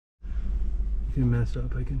If you mess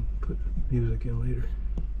up, I can put music in later.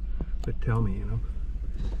 But tell me, you know.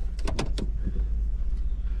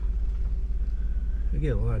 I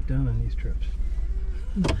get a lot done on these trips.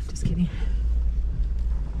 No, just kidding.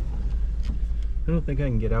 I don't think I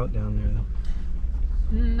can get out down there though.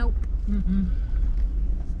 Nope.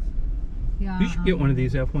 Yeah. You should get one of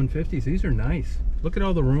these F-150s. These are nice. Look at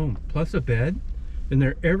all the room, plus a bed, and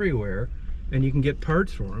they're everywhere. And you can get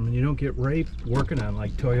parts for them, and you don't get raped working on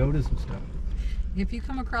like Toyotas and stuff. If you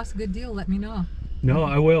come across a good deal, let me know. No,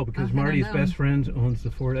 I will, because I'll Marty's head on down. best friend owns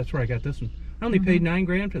the Ford. That's where I got this one. I only paid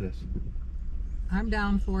 $9,000 for this. I'm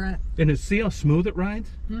down for it. And see how smooth it rides?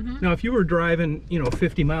 Now, if you were driving, you know,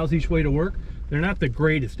 50 miles each way to work, they're not the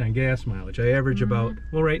greatest on gas mileage. I average about,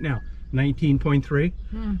 well, right now, 19.3.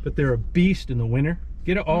 But they're a beast in the winter.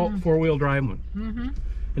 Get an all four-wheel drive one.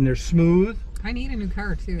 And they're smooth. I need a new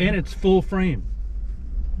car too. And it's full frame.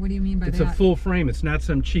 What do you mean by It's that? a full frame. It's not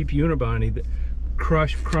some cheap Unibody that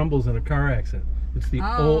crumbles in a car accident. It's the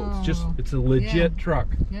old, it's a legit truck.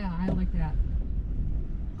 Yeah, I like that.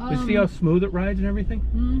 You see how smooth it rides and everything?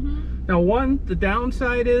 Now the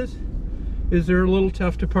downside is they're a little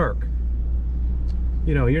tough to park.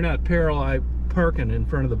 You know, you're not parallel parking in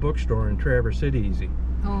front of the bookstore in Traverse City easy.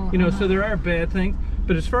 You know, so there are bad things.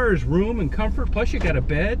 But as far as room and comfort, plus you got a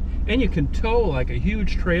bed, and you can tow like a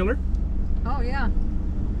huge trailer. Oh yeah.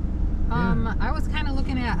 I was kind of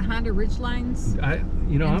looking at Honda Ridgelines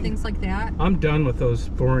and things like that. I'm done with those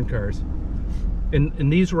foreign cars.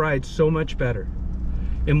 And these ride so much better.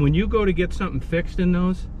 And when you go to get something fixed in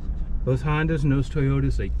those Hondas and those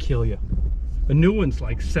Toyotas, they kill you. A new one's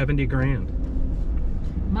like 70 grand.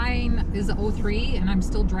 Mine is a 03 and I'm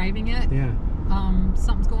still driving it. Yeah.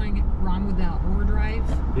 Something's going wrong with the overdrive.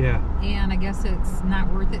 Yeah. And I guess it's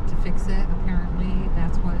not worth it to fix it. Apparently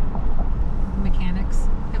that's what mechanics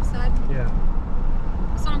have said. Yeah.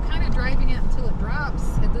 So I'm kind of driving it until it drops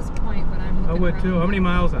at this point, but I'm looking I would too. How many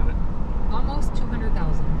miles on it? Almost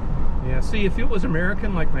 200,000. Yeah, see, if it was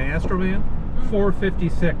American like my Astro van,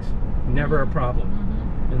 456, never a problem.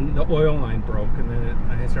 And the oil line broke, and then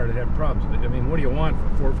I started having problems. But I mean, what do you want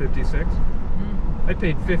for 456? I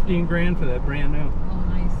paid 15 grand for that brand new. Oh,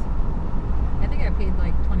 nice. I think I paid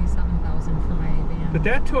like 27,000 for my van. But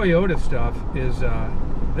that Toyota stuff is,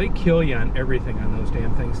 they kill you on everything on those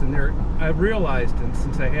damn things. And I've realized, and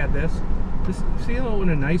since I had this, see what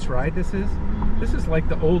a nice ride this is? This is like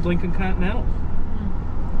the old Lincoln Continentals.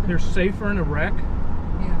 They're safer in a wreck.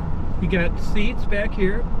 Yeah. You got seats back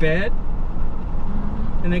here, bed,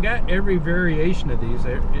 and they got every variation of these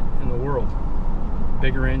in the world.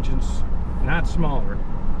 Bigger engines, not smaller.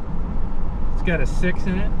 It's got a 6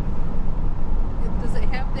 in it. Does it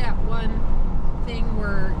have that one thing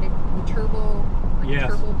where the turbo, Yes.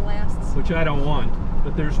 turbo blasts? Which I don't want.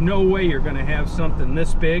 But there's no way you're going to have something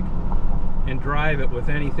this big and drive it with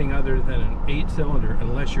anything other than an 8-cylinder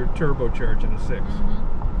unless you're turbocharging a 6.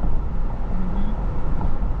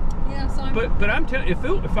 Yeah, so But I'm telling you,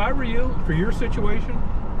 if I were you, for your situation,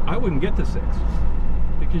 I wouldn't get the 6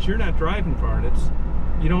 because you're not driving far, and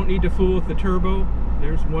you don't need to fool with the turbo.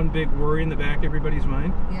 There's one big worry in the back of everybody's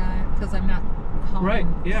mind. Yeah, because I'm not hauling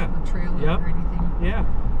a trailer or anything. Yeah.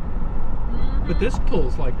 But this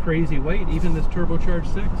pulls like crazy weight, even this turbocharged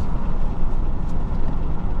 6.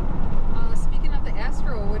 Speaking of the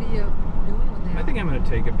Astro, what are you doing with that? I think I'm going to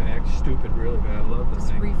take it back. Stupid, really bad. I love the Just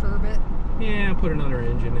thing. refurb it. Yeah, put another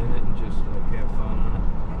engine in it and just like have fun on it.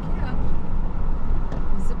 Heck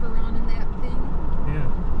yeah. Zip around in that thing. Yeah.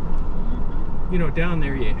 You know, down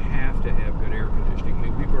there you have to have good air conditioning. I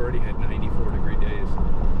mean, we've already had 94-degree days.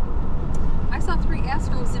 I saw 3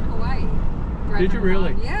 Astros in Hawaii. Did you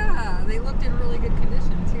really? Around. Yeah, they looked in really good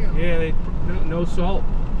condition too. Yeah, no salt.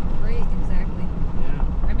 Right, exactly. Yeah.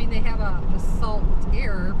 I mean, they have the salt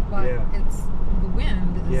air, but it's the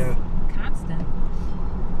wind is constant.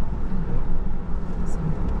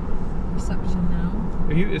 Some reception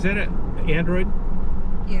now. Is that an Android?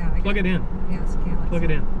 Yeah. Plug it in. Yeah, it's Galaxy. Plug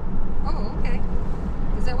it in. Oh, okay.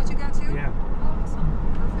 Is that what you got too? Yeah. Awesome.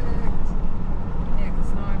 Perfect. Yeah,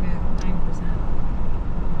 because now I'm at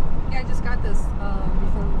 90%. Yeah, I just got this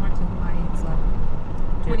before we went to Hawaii. It's a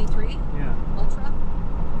 23 Ultra.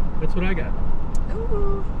 That's what I got.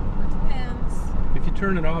 Ooh, we're twins. If you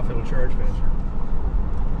turn it off, it'll charge faster.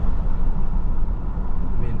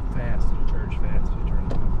 I mean, fast. It'll charge fast if you turn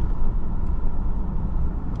it off.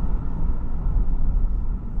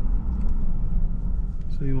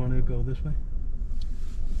 So you want to go this way?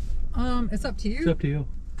 It's up to you. It's up to you.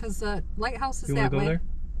 Because the lighthouse is You that want to way. go there?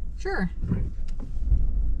 Sure. Right.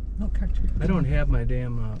 Oh, country. I don't have my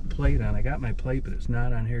damn plate on. I got my plate, but it's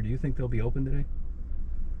not on here. Do you think they'll be open today?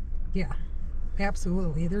 Yeah.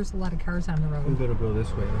 Absolutely. There's a lot of cars on the I'm road. gonna go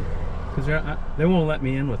this way because they won't let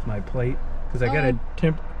me in with my plate because I got a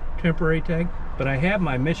temporary tag, but I have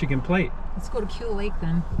my Michigan plate. Let's go to Kuhl Lake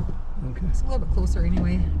then. Okay. It's a little bit closer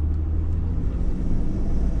anyway.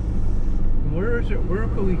 Where is it? Where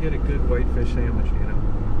could we get a good whitefish sandwich? Do you know?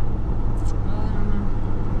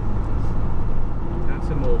 Not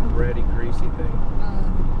some old bready, greasy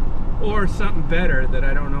thing, or something better that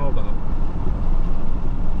I don't know about.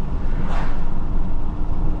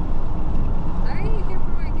 I have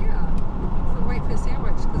no idea for whitefish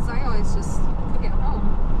sandwich because I always just cook at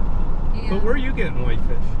home. And But where are you getting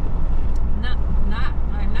whitefish? I'm not.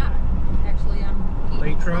 Actually, I'm eating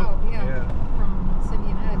Lake trout? Yeah. From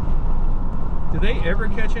Cindy and Ed. Do they ever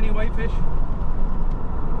catch any whitefish?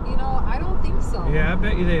 You know, I don't think so. Yeah, I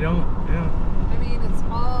bet you they don't. Yeah. I mean, it's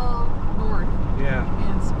all north Yeah.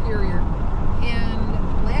 and Superior.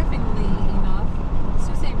 And laughingly enough,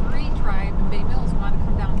 Sault Ste. Marie tribe and Bay Mills want to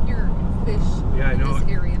come down here and fish Yeah, I in know this it.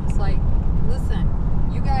 area. And it's like, listen,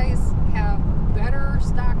 you guys have better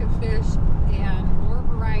stock of fish and more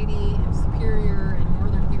variety in Superior and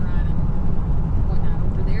Northern Huron and whatnot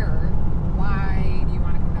over there. Why do you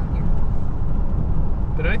want to come down here?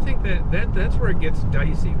 But I think that's where it gets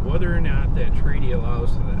dicey, whether or not that treaty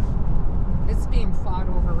allows for that. It's being fought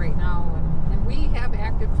over right now, and we have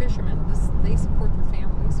active fishermen. They support their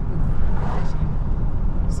families with fishing,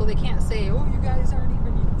 so they can't say, "Oh, you guys aren't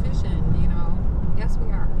even fishing." You know, yes,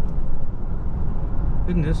 we are.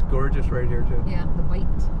 Isn't this gorgeous right here too? Yeah, the bite.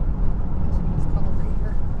 That's what it's called right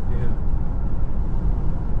here. Yeah.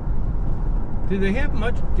 Do they have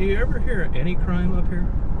much? Do you ever hear any crime up here?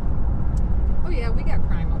 Oh yeah, we got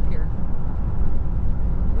crime up here.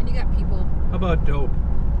 When you got people. How about dope?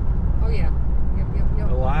 Oh yeah. Yep.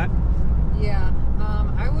 A lot? Yeah.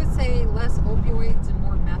 I would say less opioids and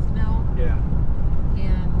more meth now. Yeah.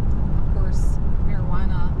 And of course,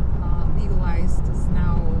 marijuana legalized is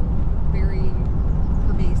now very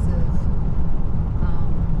pervasive.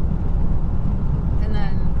 And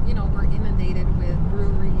then, you know, we're inundated with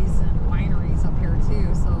breweries and wineries up here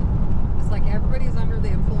too. So it's like everybody's under the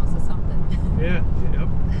influence of something. Yeah. Yep.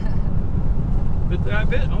 But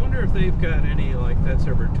I wonder if they've got any like that's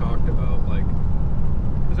ever talked about, like,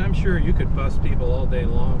 because I'm sure you could bust people all day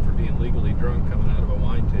long for being legally drunk coming out of a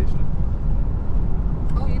wine tasting.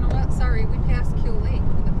 Oh, you know what? Sorry, we passed Kuhl Lake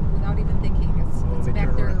without even thinking. It's Let me back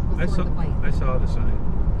turn there around. before the bite. I saw the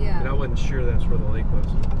sign, Yeah. and I wasn't sure that's where the lake was.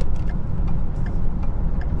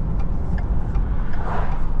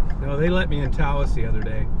 No, they let me in Tawas the other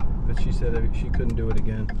day, but she said that she couldn't do it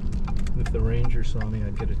again. If the ranger saw me,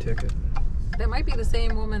 I'd get a ticket. That might be the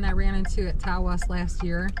same woman I ran into at Tawas last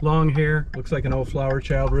year. Long hair, looks like an old flower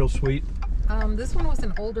child, real sweet. This one was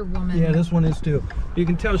an older woman. Yeah, this one is too. You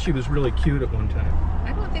can tell she was really cute at one time.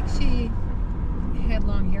 I don't think she had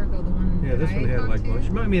long hair though. The one. Yeah, this that one I had talked like to. one. She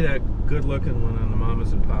reminded me of that good-looking one on the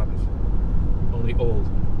Mamas and Papas, only old.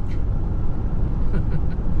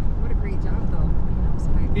 What a great job though. Being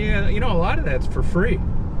outside. Yeah, you know, a lot of that's for free.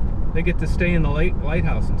 They get to stay in the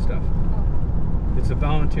lighthouse and stuff. Oh. It's a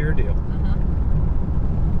volunteer deal.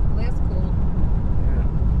 Well, that's cool.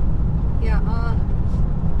 Yeah. Yeah.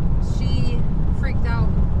 She freaked out.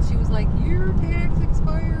 She was like, "Your tags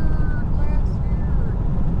expired last year,"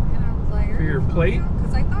 and I was like, For your plate?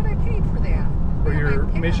 Because I thought I paid for that. For Yeah, your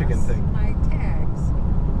my pass, Michigan thing. My tags.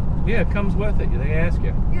 Yeah, it comes with it. They ask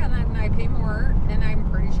you. Yeah, and then I pay more, and I'm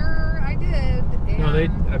pretty sure I did. And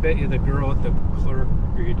No, I bet you the girl at the clerk,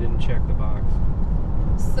 or you didn't check the box.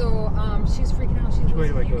 So she's freaking out. She's Which way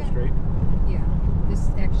do I "Listen, you go got-" straight? Yeah, this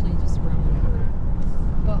actually just around the corner.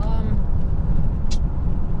 But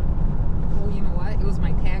well, you know what? It was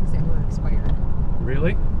my tags that were expired.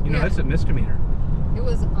 Really? You know, Yeah. that's a misdemeanor. It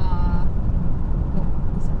was what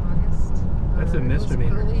was it, August? That's a Or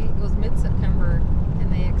misdemeanor. It was mid-September,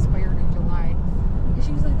 and they expired in July. And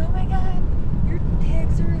she was like, "Oh my God, your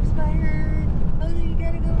tags are expired. Oh, you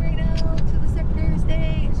gotta go right now to the Secretary of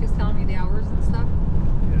State." And she was telling me the hours and stuff.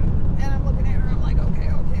 Yeah. And I'm looking at her, I'm like, okay.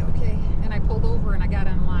 And I pulled over and I got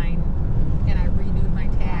online and I renewed my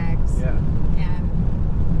tags. Yeah. And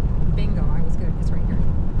bingo, I was good. It's right here.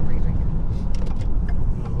 Right here.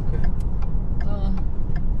 Oh, okay.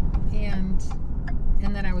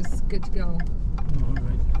 And then I was good to go. Oh, all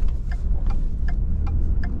right.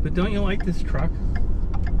 But don't you like this truck?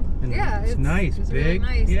 And Yeah, it's nice, it's big.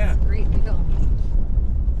 really nice. Yeah. It's a great deal.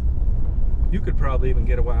 You could probably even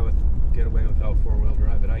get away without four-wheel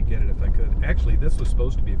drive, but I get it if I could. Actually, this was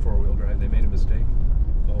supposed to be four-wheel drive. They made a mistake,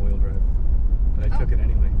 all-wheel drive, but I took it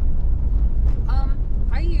anyway.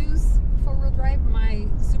 I use four-wheel drive. My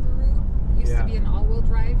Subaru used to be an all-wheel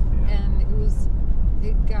drive, Yeah. and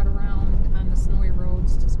it got around on the snowy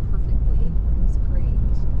roads just perfectly. It was great.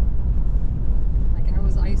 Like I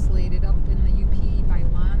was isolated up in the UP by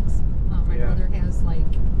Lance. My brother has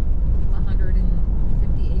like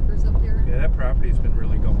 150 acres up there. Yeah, that property's been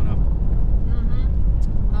really going up.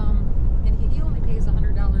 And he only pays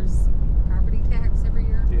 $100 property tax every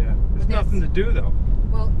year. Yeah, there's nothing to do though.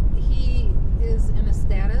 Well, he is in a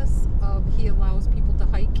status of he allows people to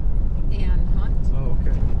hike and hunt. Oh,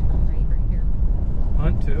 okay. Right here.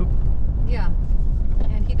 Hunt too? Yeah.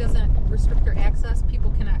 And he doesn't restrict their access.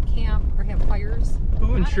 People cannot camp or have fires.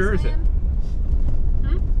 Who insures it?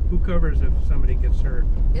 Who covers if somebody gets hurt?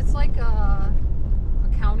 It's like a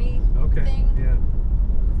county thing. Yeah.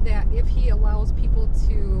 That if he allows people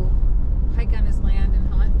to hike on his land and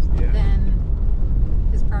hunt, then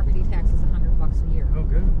his property tax is $100 a year. Oh,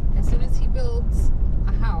 good. As soon as he builds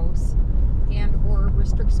a house and or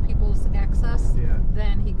restricts people's access,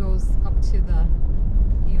 then he goes up to the,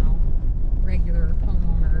 regular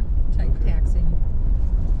homeowner type taxing.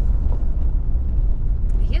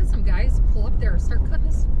 He had some guys pull up there and start cutting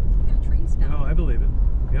his fucking trees down. Oh, I believe it.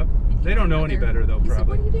 Yep. They don't know any better though, he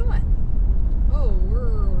probably. He said, "What are you doing?" "Oh,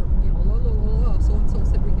 we're, so and so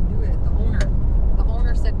said we can do it." The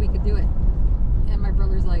owner said we could do it. And my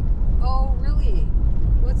brother's like, "Oh, really?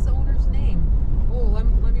 What's the owner's name?" "Oh, let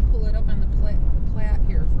me pull it up on the plat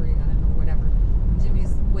here for you," or whatever.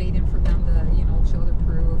 Jimmy's waiting for them to, show their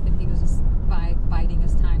proof, and he was just biding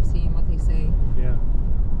his time, seeing what they say. Yeah.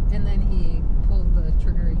 And then he pulled the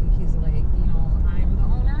trigger. He's like, "I'm the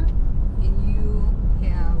owner, and you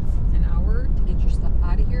have an hour to get your stuff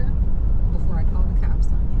out of here before I call the cops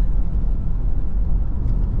on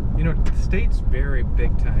you." The state's very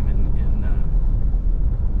big time in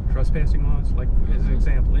trespassing laws. Like, as an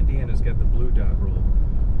example, Indiana's got the blue dot rule,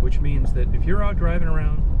 which means that if you're out driving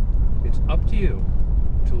around, it's up to you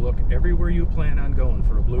to look everywhere you plan on going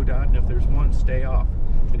for a blue dot, and if there's one, stay off.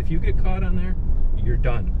 And if you get caught on there, you're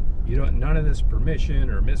done. You don't, none of this permission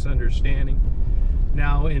or misunderstanding.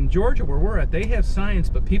 Now in Georgia where we're at, they have signs,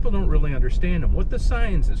 but people don't really understand them. What the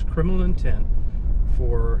signs is criminal intent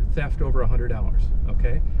for theft over $100,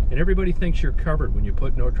 okay? And everybody thinks you're covered when you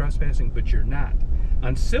put no trespassing, but you're not.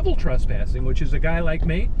 On civil trespassing, which is a guy like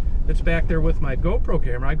me that's back there with my GoPro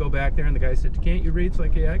camera, I go back there and the guy said, "Can't you read?" It's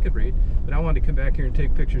like, yeah, I could read, but I wanted to come back here and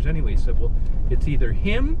take pictures anyway. He said, well, it's either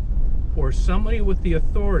him or somebody with the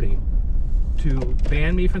authority to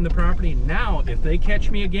ban me from the property. Now, if they catch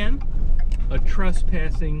me again, a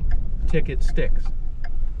trespassing ticket sticks.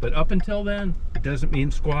 But up until then, it doesn't mean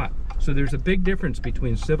squat. So there's a big difference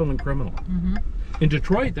between civil and criminal. In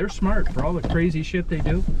Detroit, they're smart for all the crazy shit they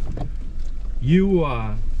do. You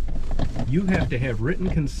have to have written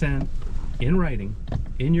consent in writing,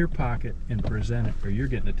 in your pocket, and present it, or you're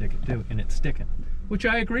getting a ticket too, and it's sticking, which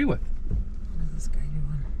I agree with. What is this guy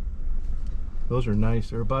doing? Those are nice.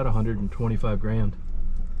 They're about 125 grand.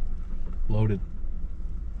 Loaded.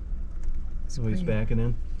 So he's backing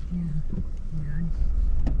in. Yeah, weird.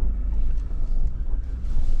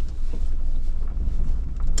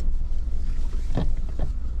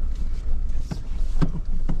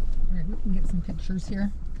 Alright, we can get some pictures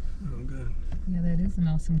here. Oh, good. Yeah, that is an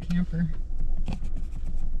awesome camper.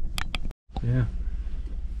 Yeah.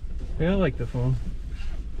 Yeah, I like the phone.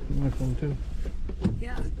 My phone too.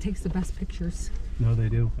 Yeah, it takes the best pictures. No, they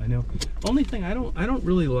do. I know. Only thing, I don't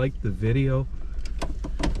really like the video,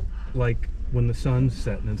 like when the sun's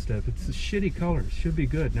setting and stuff. It's the shitty colors. Should be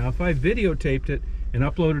good. Now, if I videotaped it and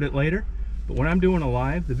uploaded it later, but when I'm doing a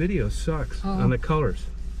live, the video sucks on the colors.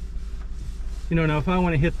 Now if I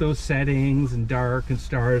want to hit those settings and dark and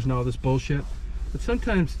stars and all this bullshit, but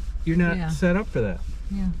sometimes you're not set up for that.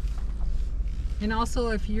 Yeah. And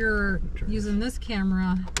also, if you're using this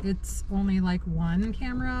camera, it's only like one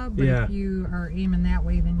camera, but if you are aiming that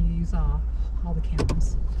way, then you use all the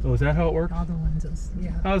cameras. Oh, is that how it works? All the lenses,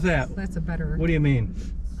 yeah. How's that? That's a better... What do you mean?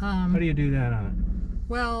 How do you do that on it?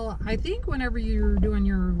 Well, I think whenever you're doing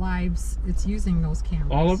your lives, it's using those cameras.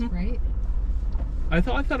 All of them? Right? I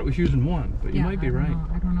thought it was using one, but you might be right.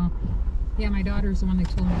 I don't know. Yeah, my daughter's the one that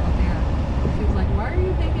told me about that. She was like, "Why are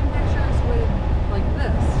you taking pictures with like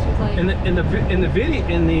this?" She's like,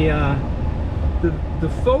 the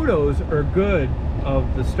photos are good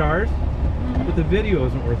of the stars, but the video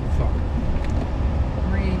isn't worth a fuck.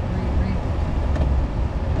 Right.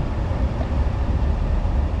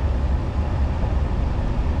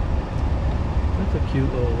 That's a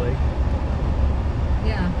cute little lake.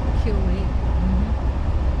 Yeah, cute lake.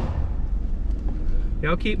 Yeah,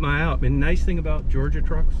 I'll keep my eye out. And the nice thing about Georgia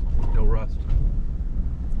trucks, no rust.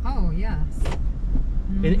 Oh, yes.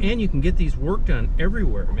 And you can get these work done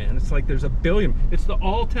everywhere, man. It's like there's a billion. It's the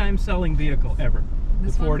all-time selling vehicle ever.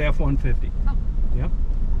 This the Ford one? F-150. Oh. Yep.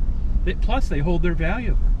 Plus, they hold their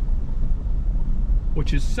value,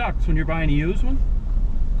 which is sucks when you're buying a used one.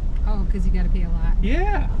 Oh, because you got to pay a lot.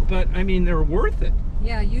 Yeah, but I mean, they're worth it.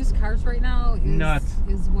 Yeah, used cars right now is Nuts.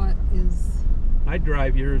 Is what is. I'd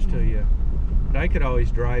drive yours to you. But I could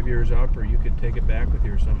always drive yours up, or you could take it back with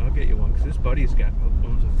you or something. I'll get you one, because this buddy's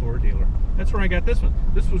owns a Ford dealer. That's where I got this one.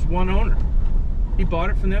 This was one owner. He bought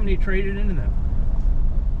it from them and he traded into them.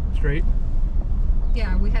 Straight?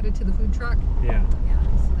 Yeah, we headed to the food truck. Yeah. Yeah,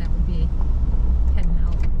 so that would be heading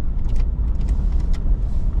out.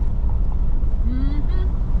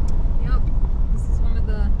 Yep. This is one of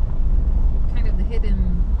the kind of the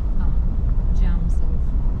hidden gems of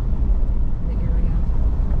the area.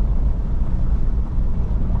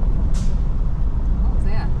 What was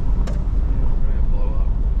that? We're gonna blow up.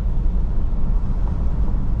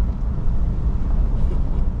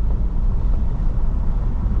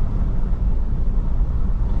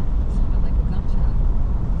 Sounded like a gunshot.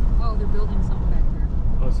 Oh, they're building something back there.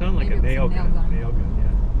 Oh, it sounded like Maybe a nail gun. Nail gun, yeah.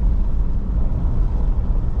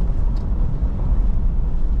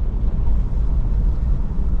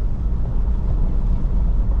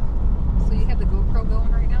 So you have the GoPro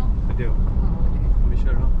going right now? I do. Oh, okay. Let me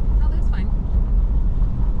shut it off. No, that's fine.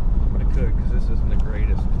 I could, because this isn't the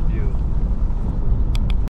greatest view.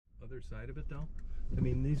 Other side of it, though, I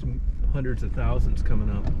mean, these hundreds of thousands coming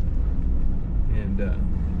up, and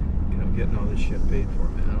you know, getting all this shit paid for,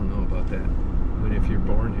 man. I don't know about that. I mean, if you're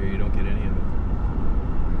born here, you don't get any of it.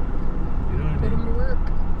 You know what I Put mean? them to work.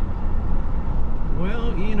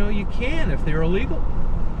 Well, you know, you can if they're illegal.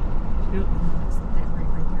 You know, That's that right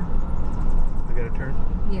there. I got to turn.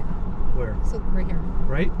 Yeah. Where? So right here.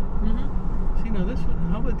 Right? Mm-hmm. See, now this one.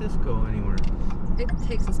 How would this go anywhere? It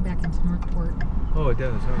takes us back into Northport. Oh, it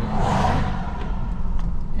does. Huh?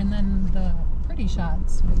 And then the pretty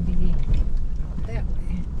shots would be out that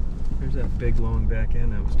way. There's that big long back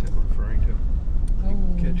end I was referring to. Oh,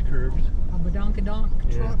 Catch curves. a badonkadonk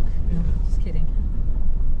Yeah, truck. yeah. No, just kidding.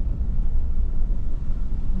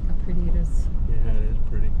 Look how pretty it is. Yeah, it is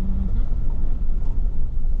pretty. Mm-hmm.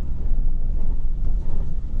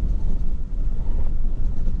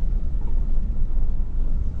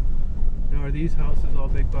 Now, are these houses all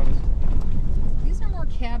big bucks? These are more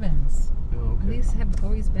cabins. Oh, okay. These have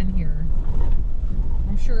always been here.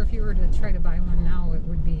 I'm sure if you were to try to buy one now, it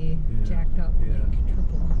would be Yeah, jacked up yeah. like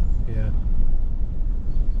triple. Yeah.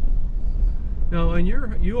 Now, and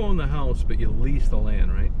you own the house, but you lease the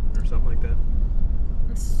land, right, or something like that?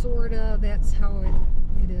 Sorta. That's how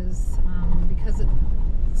it is, because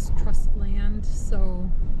it's trust land. So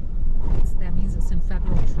that means it's in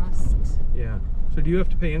federal trust. Yeah. So, do you have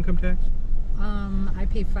to pay income tax? I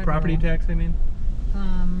pay federal. Property tax, I mean.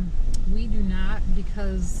 We do not,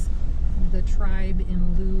 because the tribe,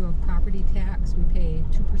 in lieu of property tax, we pay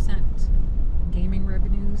 2% gaming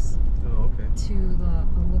revenues Oh, okay. to the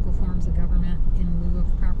local forms of government in lieu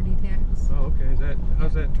of property tax. Oh, okay.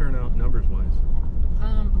 How's that turn out numbers wise?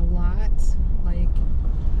 A lot, like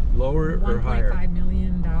Lower or higher? $1.5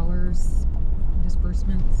 million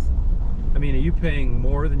disbursements. I mean, are you paying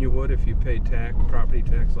more than you would if you paid property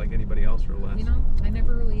tax like anybody else, or less? You know, I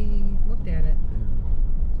never really looked at it.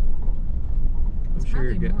 I'm sure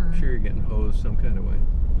you're getting hosed some kind of way.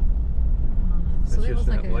 So It's that was just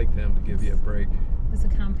like not like them to give you a break. It's a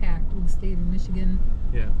compact with the state of Michigan.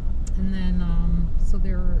 Yeah. And then, so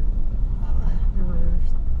there were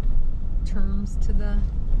terms to the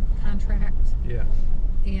contract, Yeah.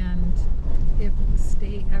 and if the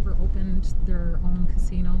state ever opened their own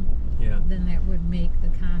casino, Yeah. then that would make the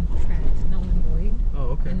contract null and void, Oh,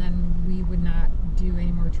 okay. and then we would not do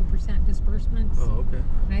any more 2% disbursements. Oh, okay.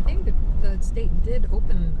 And I think that the state did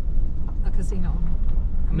open a casino.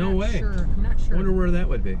 I'm No not way. Sure. I'm not sure. I wonder where that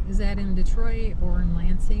would be. Is that in Detroit or in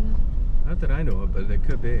Lansing? Not that I know of, but it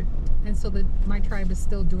could be. And so my tribe is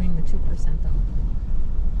still doing the 2% though.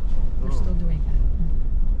 We're Oh. still doing it.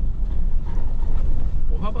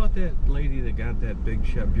 Well, how about that lady that got that big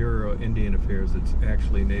shop, Bureau of Indian Affairs, that's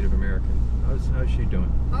actually Native American? How's she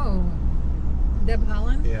doing? Oh, Deb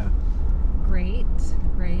Holland? Yeah. Great,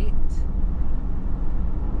 great.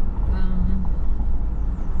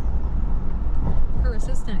 Her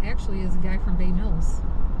assistant actually is a guy from Bay Mills.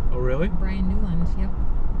 Oh, really? Brian Newland, yep.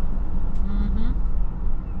 Mm-hmm.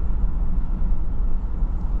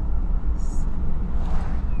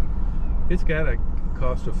 It's got to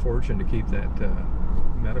cost a fortune to keep that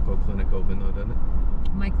medical clinic open, though, doesn't it?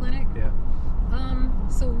 My clinic? Yeah.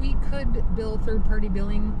 So we could bill third-party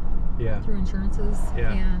billing Yeah. through insurances,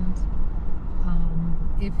 Yeah. and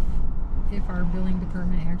if our billing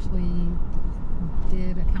department actually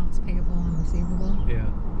did accounts payable and receivable, Yeah.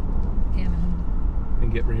 and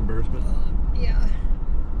and get reimbursement? Yeah,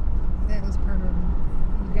 that was part of,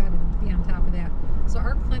 you got to be on top of that. So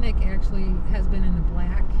our clinic actually has been in the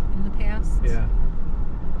black in the past. Yeah.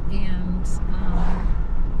 And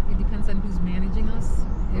it depends on who's managing us.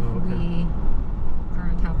 If we are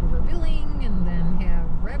on top of our billing and then have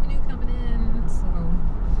revenue coming in, so.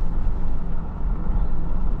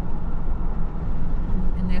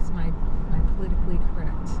 And that's my politically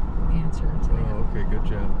correct answer to that. Oh, okay, good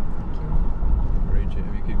job. Thank you. Great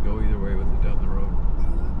job. You could go either way with it down the road.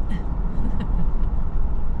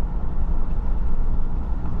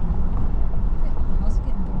 The house is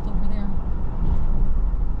getting built over there.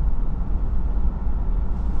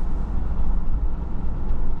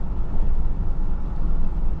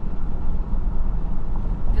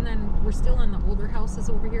 And then we're still in the older houses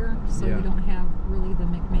over here, so Yeah. we don't have really the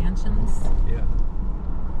McMansions. Yeah.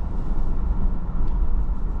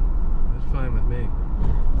 That's fine with me.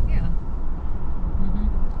 Yeah. Mm-hmm.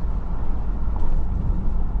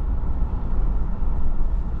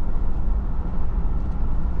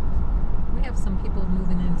 We have some people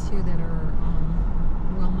moving in too that are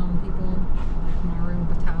well-known people, like Mario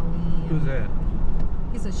Batali. Who's that?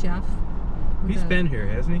 He's a chef. with He's a- been here,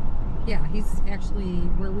 hasn't he? Yeah, he's actually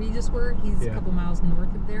where we just were. He's Yeah. a couple miles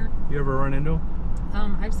north of there. You ever run into him?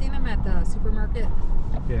 I've seen him at the supermarket.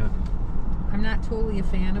 Yeah. I'm not totally a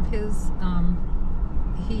fan of his.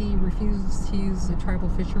 He refuses to use the tribal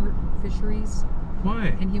fisheries,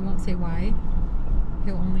 Why? and he won't say why.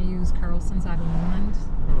 He'll only use Carlson's out of Leland.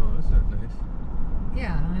 Oh, that's not nice.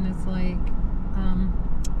 Yeah, and it's like,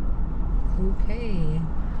 okay.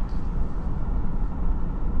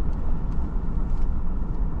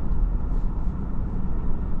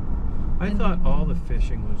 I And- thought all the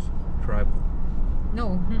fishing was tribal.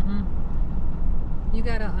 No, you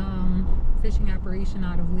got a fishing operation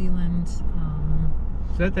out of Leland.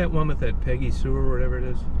 Is that one with that Peggy Sue or whatever it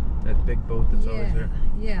is? That big boat that's always there?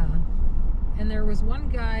 Yeah. And there was one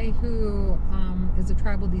guy who is a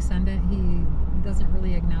tribal descendant. He doesn't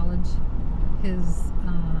really acknowledge his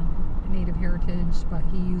native heritage, but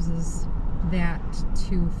he uses that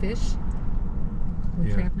to fish with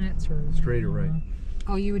Yeah. trap nets or Straight or right?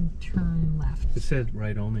 Oh, you would turn left. It says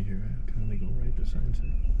right only here. I can only go right, the sign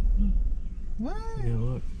said. What? Yeah,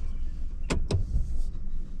 look.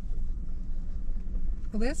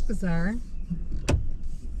 Well, that's bizarre.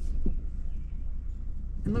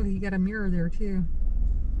 And look, you got a mirror there too.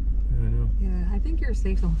 Yeah, I know. Yeah, I think you're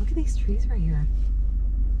safe though. Look at these trees right here.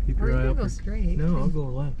 Keep Or your you eye can out go for... straight. No, I'll go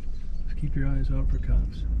left. Just keep your eyes out for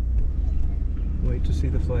cops. Wait to see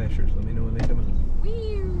the flashers. Let me know when they come out.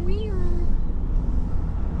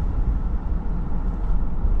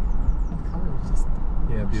 The color is just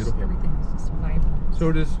Yeah, beautiful. Everything is just vibrant. So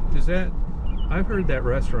is that... I've heard that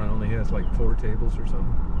restaurant only has like 4 tables or something.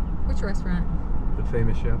 Which restaurant? The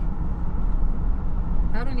famous chef.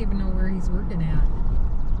 I don't even know where he's working at.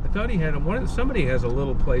 I thought he had somebody has a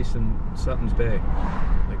little place in Sutton's Bay,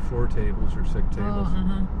 like 4 tables or 6 tables. Yeah, I don't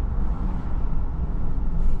know.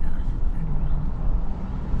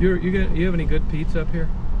 You have any good pizza up here?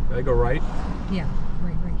 Do I go right? Yeah,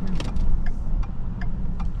 right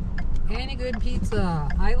here. Any good pizza?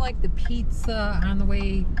 I like the pizza on the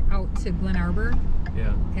way out to Glen Arbor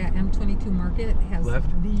Yeah. at M22 Market. Has Left?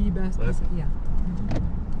 the best Left? pizza. Yeah.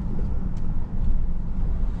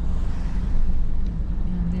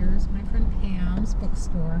 And there's my friend Pam's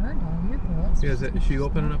bookstore. All your books. Yeah, is she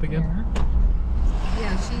opening up again? There.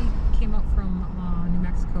 Yeah, she came up from New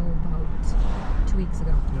Mexico about 2 weeks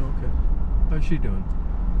ago. Yeah, okay. How's she doing?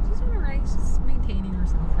 She's doing alright. She's maintaining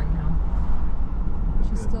herself right now.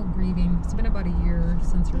 She's Good. still grieving. It's been about a year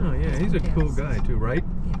since her. Oh yeah, he's a husband cool passed. guy too, right?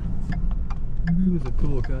 Yeah. He was a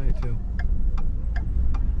cool guy too.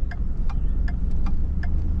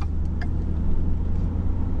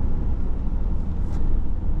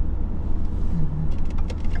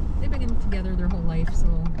 They've been together their whole life, so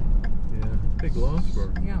Yeah, big loss for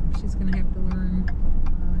her. yeah, she's gonna have to learn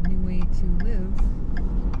a new way to live.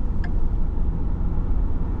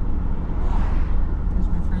 There's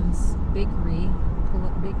my friend's bakery,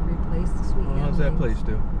 pull-up bakery place, the Sweet Oh, how's that Yellow. place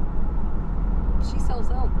do? She sells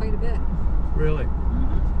out quite a bit. Really?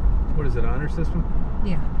 What is it, honor system?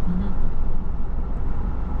 Yeah.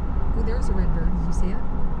 Oh, there's a red bird. Did you see it?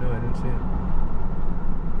 No, I didn't see it.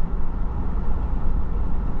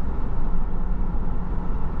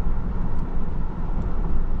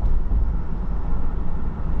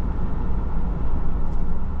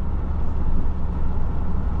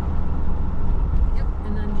 Yep,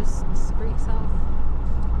 and then just straight south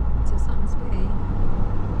to Sutton's Bay.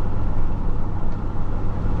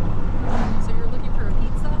 So you're looking for a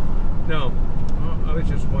pizza? No, I was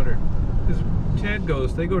just wondering. Because dad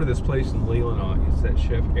goes, they go to this place in Leelanau. It's that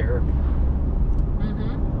Chef Eric.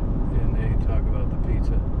 Mm-hmm. And they talk about the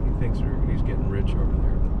pizza. He thinks he's getting rich over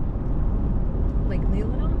there. Like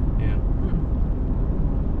Leelanau? Yeah.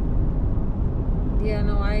 Yeah,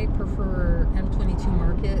 no, I prefer M22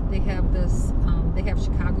 Market. They have this, they have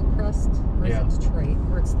Chicago crust, or Yeah. is it Detroit,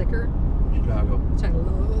 where it's thicker, Chicago. which I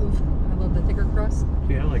love. I love the thicker crust.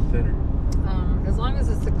 See, I like thinner. As long as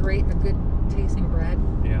it's a good tasting bread.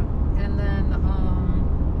 Yeah. And then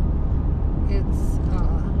it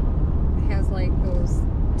has like those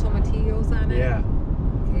tomatillos on it. Yeah.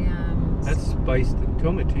 And That's spiced.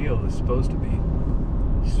 Tomatillo is supposed to be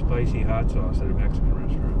spicy hot sauce at a Mexican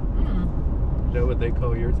restaurant. Is that what they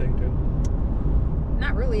call your thing too?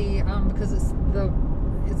 Not really, because it's the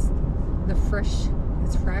fresh.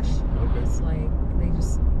 It's fresh. Okay. It's like they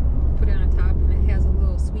just put it on top, and it has a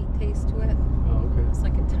little sweet taste to it. Oh, okay. It's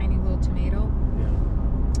like a tiny little tomato,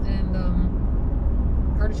 Yeah. and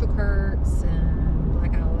artichoke hearts, and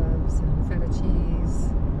black olives, and feta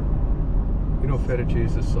cheese. You know, feta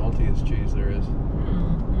cheese is the saltiest cheese there is.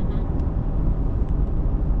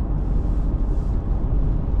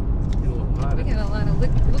 Get a little hot. We got a lot of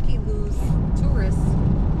looky-loos tourists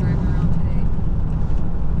driving around today.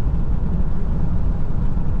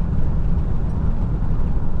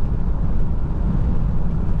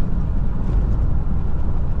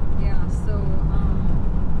 Yeah, so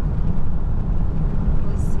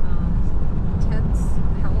was Ted's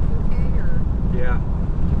health okay, or Yeah.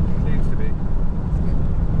 Seems to be. it's good?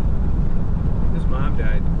 His mom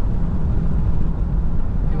died.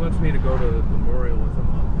 He wants me to go to the memorial with him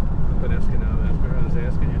up in Escanaba. That's where I was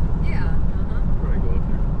asking you. Yeah, Probably go up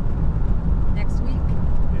there. next week.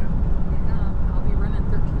 Yeah. Yeah, I'll be running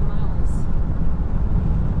 13 miles.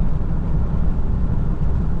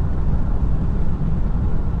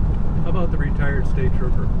 How about the retired state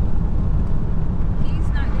trooper? He's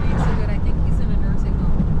not doing so good. I think he's in a nursing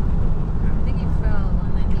home. I think he fell,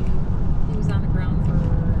 and then he was on the ground for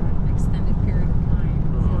an extended period of time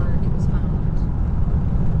before he was found.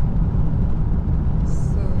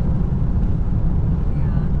 So,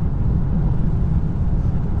 yeah,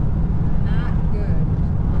 not good.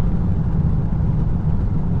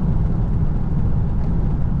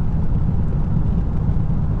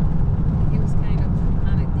 He was kind of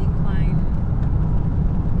on a decline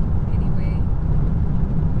anyway.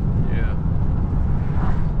 Yeah.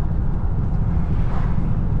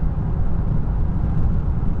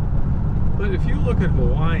 But if you look at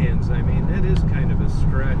Hawaiians, I mean, that is kind of a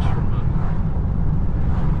stretch from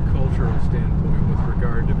a cultural standpoint with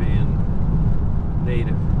regard to being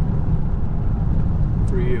native.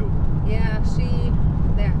 For you. Yeah,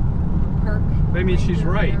 that park. I mean, she's ranger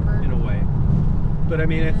or right whatever. in a way. But I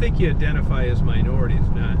mean, I think you identify as minorities,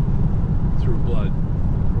 not through blood,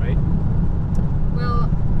 right? Well,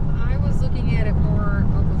 I was looking at it more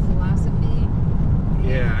of a philosophy.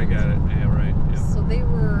 Yeah, I got it. Yeah, right. Yeah. So they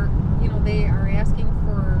were, they are asking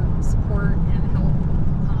for support and help,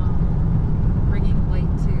 bringing light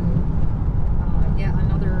to yet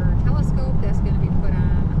another telescope that's going to be put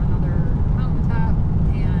on another mountaintop,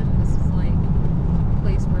 and this is like a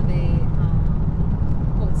place where they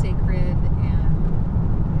hold sacred, and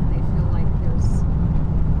they feel like there's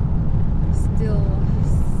still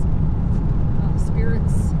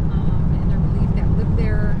spirits in their belief that live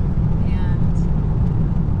there.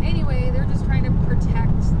 And anyway, they're just trying to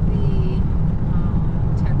protect the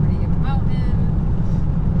integrity of the mountain,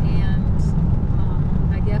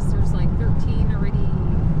 and I guess there's like 13 already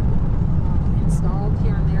installed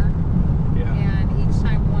here and there. Yeah. And each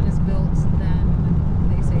time one is built, then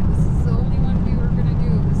they say, this is the only one we were going to do,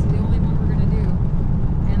 this is the only one we're going to do.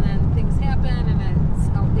 And then things happen, and it's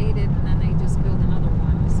outdated, and then they just build another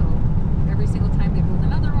one. So every single time they build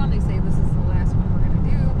another one, they say, this is the last one we're going to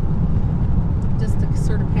do, just to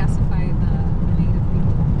sort of pacify the native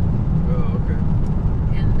people. Oh, okay.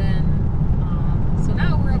 And then, so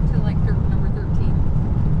now we're up to like number 13.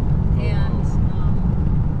 And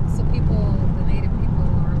so the native people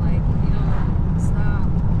are like, stop.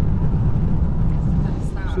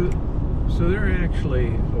 Stop. So they're actually,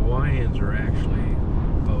 Hawaiians are actually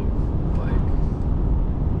about like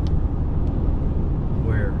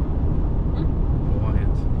where?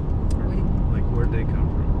 Hawaiians. Or, Wait. like where'd they come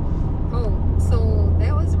from? Oh, so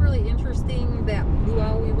that was really interesting, that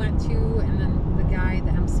luau we went to, and then the guy,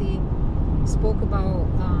 the MC, spoke about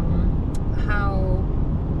how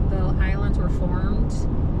the islands were formed,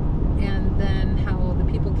 and then how the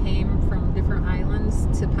people came from different islands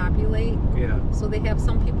to populate. Yeah. So they have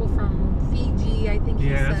some people from Fiji, I think he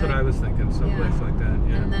Yeah, said. that's what I was thinking, someplace Yeah. like that.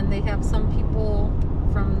 Yeah. And then they have some people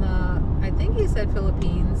from I think he said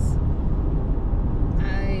Philippines.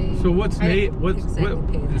 So what's I Nate? didn't What's exactly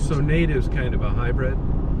pay what? So attention. native's kind of a hybrid.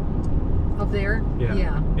 Of there? Yeah.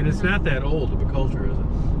 Yeah. And it's Mhm. not that old of a culture, is it?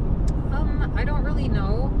 I don't really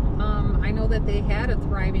know. I know that they had a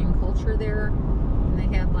thriving culture there, and they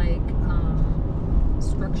had like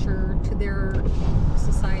structure to their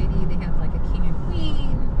society. They had like a king and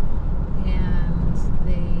queen, and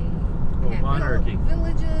they had monarchy.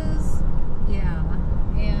 villages. Yeah,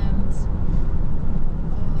 and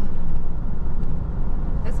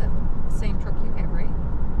that's the same truck you have, right?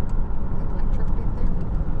 That black truck back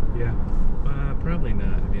there. Yeah. Probably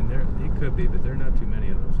not. I mean, it could be, but there are not too many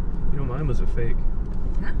of those. You know, mine was a fake.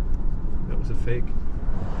 Huh? That was a fake.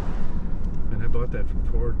 And I bought that from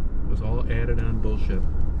Ford. It was all added on bullshit.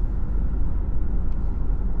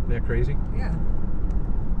 Isn't that crazy? Yeah.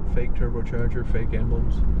 Fake turbocharger, fake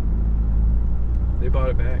emblems. They bought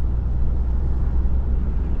it back.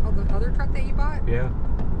 Oh, the other truck that you bought? Yeah.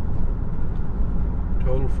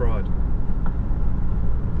 Total fraud.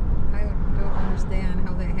 I don't understand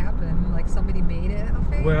how that happened. Like somebody made it a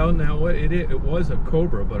fake? Well, now what it was a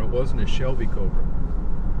Cobra, but it wasn't a Shelby Cobra,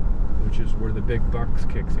 which is where the big bucks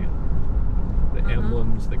kicks in. The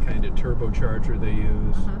emblems, the kind of turbocharger they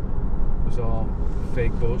use, was all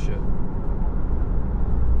fake bullshit.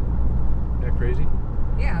 Isn't that crazy?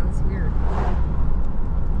 Yeah, that's weird.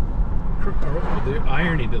 The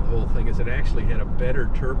irony to the whole thing is it actually had a better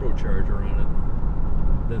turbocharger on it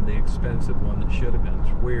than the expensive one that should have been.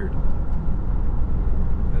 It's weird.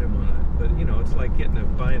 I didn't want to, but you know, it's like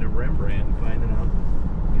buying a Rembrandt and finding out,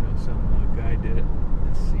 you know, some guy did it.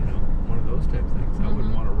 It's, you know, one of those type things. I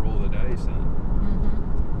wouldn't want to roll the dice on.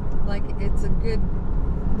 Like it's a good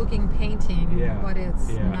looking painting, Yeah. but it's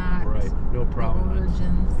not right. No problem. the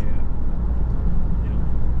origins. Yeah.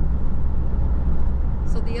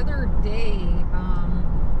 So the other day,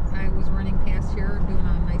 I was running past here doing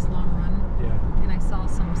a nice long run, and I saw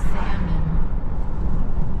some salmon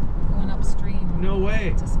going upstream. No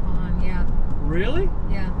way. To spawn, yeah. Really?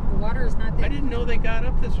 Yeah, the water is not that. I didn't know they got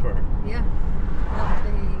up this far. Yeah, no,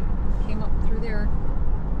 they came up through there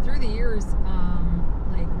through the years,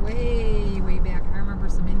 like way back. I remember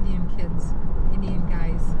some Indian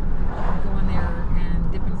guys going there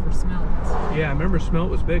and dipping for smelt. Yeah, I remember smelt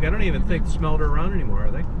was big. I don't even think smelt are around anymore,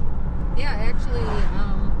 are they? Yeah, actually,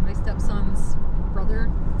 my stepson's brother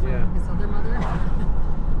from his other mother,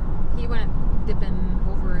 he went dipping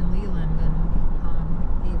over in Leland and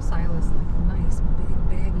gave Silas like a nice big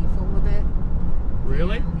baggie full of it.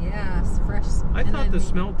 Really? And, yes, fresh. I thought the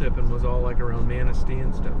smelt dipping was all like around Manistee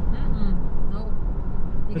and stuff. Nope.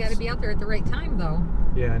 You got to be out there at the right time, though.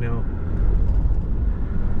 Yeah, I know.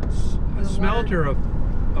 A smelt are a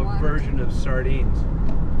version of sardines.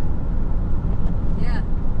 Yeah.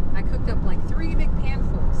 I cooked up like 3 big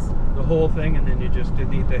panfuls. The whole thing, and then you just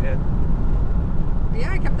didn't eat the head?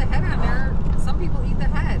 Yeah, I kept the head on there. Some people eat the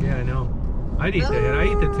head. Yeah, I know. I'd eat the head. I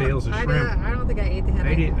eat the tails of shrimp. I don't think I ate the head.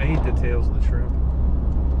 I eat the tails of the shrimp.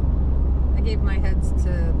 I gave my heads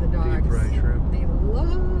to the dogs. Deep fried shrimp. They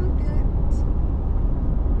loved it.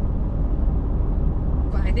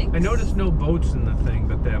 But I think... I noticed no boats in the thing,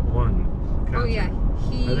 but that one concert. Oh, yeah.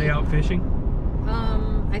 Are they out fishing?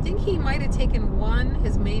 I think he might have taken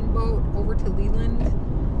his main boat over to Leland,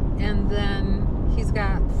 and then he's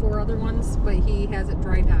got 4 other ones, but he has it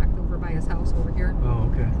dry docked over by his house over here. Oh,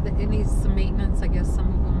 okay. It needs some maintenance. I guess some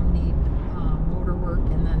of them need motor work,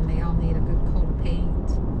 and then they all need a good coat of paint.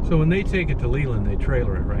 So when they take it to Leland, they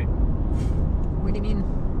trailer it, right? What do you mean?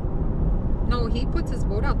 No, he puts his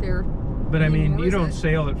boat out there. But I mean, you don't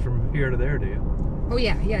sail it from here to there, do you? Oh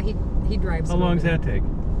yeah, he drives. How long does that take?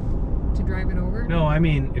 To drive it over? No, I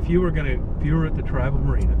mean, if you were at the tribal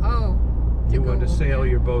marina. Oh. You wanted to sail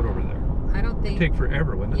your boat over there. I don't think. It'd take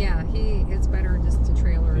forever, wouldn't it? Yeah, it's better just to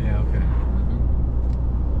trailer it. Yeah, okay.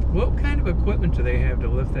 What kind of equipment do they have to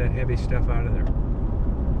lift that heavy stuff out of there?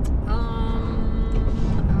 I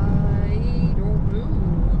don't know.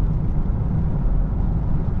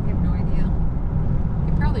 I have no idea.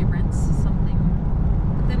 He probably rents something.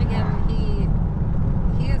 But then again,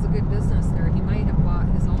 he has a good business there. He might have bought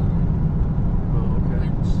his own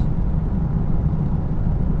winch.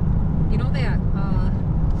 You know that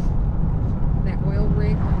oil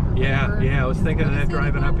rig? Yeah, I was thinking of that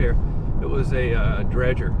driving up here. It was a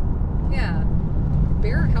dredger. Yeah.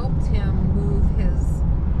 Bear helped him move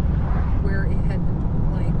where it had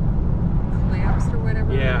like collapsed or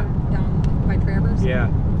whatever. Yeah. Down by Travers. Yeah.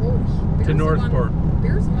 Oh, to Northport.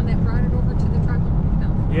 Bear's the one that brought it over to the tribal marina.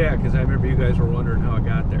 Yeah, because I remember you guys were wondering how it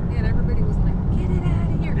got there. Yeah, and everybody was like, "Get it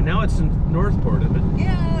out of here!" And now it's in Northport, isn't it?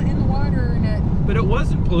 Yeah, in the water and it. But it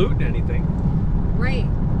wasn't polluting anything. Right.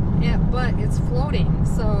 Yeah, but it's floating,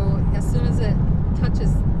 so as soon as it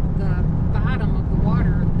touches the bottom of the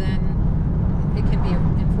water, then it can be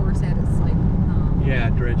enforced that it's like yeah,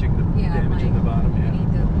 dredging the damaging the bottom. You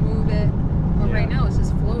need to move it. But right now it's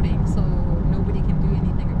just floating, so nobody can do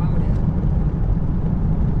anything about it.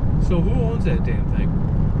 So who owns that damn thing?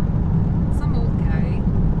 Some old guy.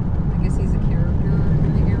 I guess he's a character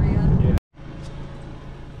in the area. Yeah.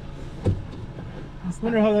 I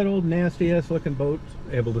Wonder how that old nasty ass looking boat's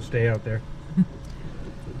able to stay out there. I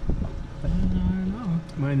don't know.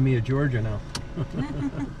 Remind me of Georgia now.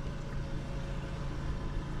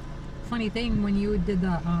 Funny thing, when you did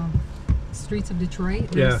the streets of Detroit,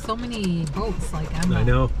 there's so many boats like on I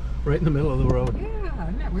know, right in the middle of the road. Yeah,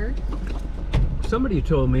 isn't that weird? Somebody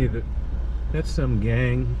told me that that's some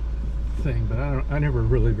gang thing, but I never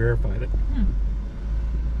really verified it.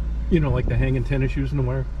 You know, like the hanging tennis shoes in the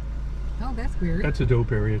wire. Oh, that's weird. That's a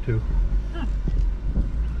dope area too. Huh.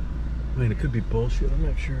 I mean, it could be bullshit. I'm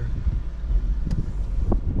not sure.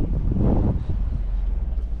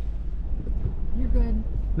 You're good.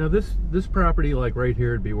 Now this property, like right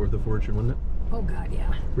here, would be worth a fortune, wouldn't it? Oh God,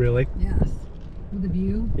 yeah. Really? Yes. With the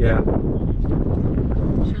view. Yeah.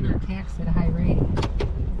 I'm sure they're taxed at a high rate.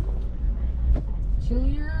 Chill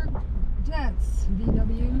your jets,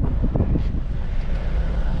 VW.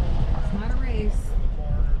 It's not a race.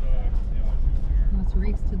 No, it's a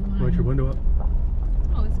race to the line. Want your window up?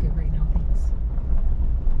 Oh, it's good right now, thanks.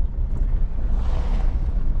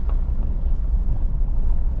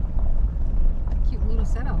 Cute little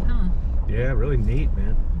setup, huh? Yeah, really neat,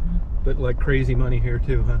 man. But like crazy money here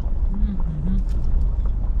too, huh?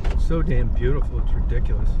 So damn beautiful, it's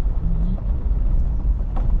ridiculous.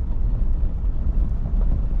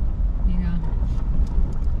 Yeah.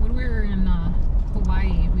 When we were in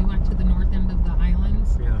Hawaii, we went to the north end of the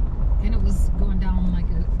islands. Yeah. And it was going down like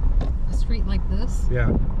a street like this. Yeah.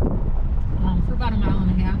 For about a mile and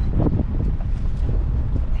a half.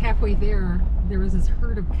 Halfway there was this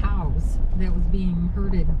herd of cows that was being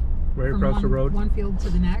herded Right from across the road? one field to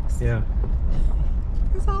the next. Yeah.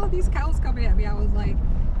 I saw all these cows coming at me. I was like,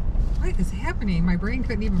 what is happening? My brain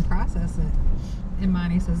couldn't even process it. And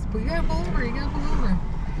Monty says, well, you gotta pull over, you gotta pull over.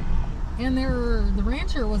 And the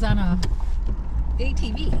rancher was on a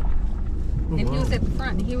ATV. Oh, And he was at the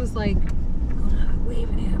front, and he was like,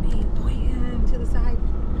 waving at me, pointing to the side.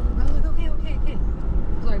 I was like, okay.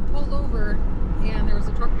 So I pulled over, and there was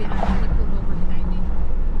a truck behind me. He pulled over behind me.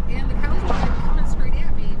 And the cows were coming straight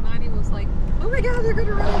at me. Monty was like, oh my God, they're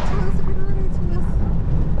gonna run into us, they're gonna run into us.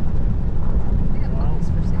 They have puppies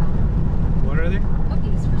for sale. What are they?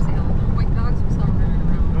 Puppies for sale. White dogs we saw running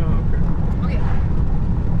around. Oh, okay. Okay.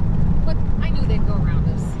 But I knew they'd go around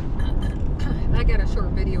us. I got a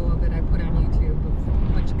short video of it I put on YouTube of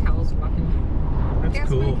a bunch of cows walking. That's Guess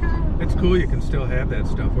cool. my cow. It's cool you can still have that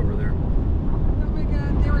stuff over there. Oh my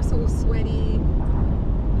God, they were so sweaty.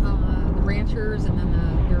 The ranchers, and then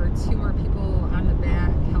there were two more people on the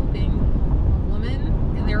back helping a woman,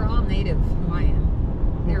 and they were all native Hawaiian.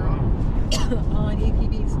 They were all on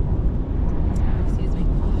APBs. Excuse me.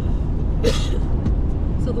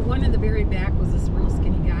 So the one in the very back was this real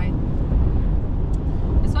skinny guy.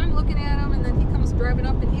 And so I'm looking at him, and then he comes driving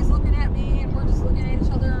up, and he's looking at me, and we're just looking at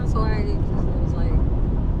each other. And so I was like,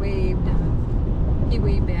 waved, and he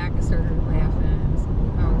waved back and started laughing. And so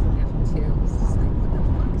I was laughing too. It was just like, what the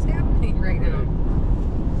fuck is happening right now?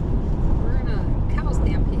 We're in a cow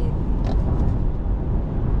stampede.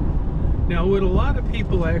 Now, would a lot of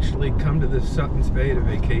people actually come to this Sutton's Bay to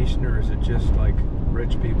vacation, or is it just like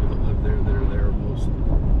rich people that live there that are there most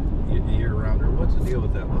year round, or what's the deal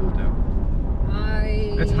with that little town?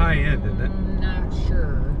 That's high end, isn't it? I'm not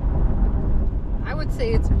sure. I would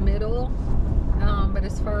say it's middle, but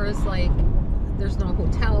as far as like, there's no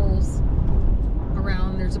hotels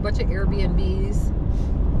around. There's a bunch of Airbnbs,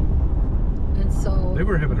 and so They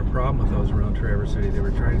were having a problem with those around Traverse City. They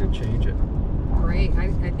were trying to change it. right.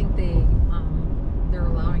 I think they're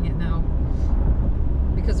allowing it now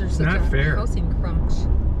because there's such Not a fair. housing crunch.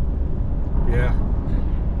 Yeah.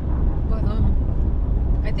 But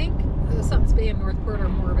I think the Sutton's Bay and Northport are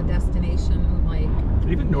more of a destination, like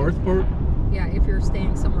Even Northport. yeah, if you're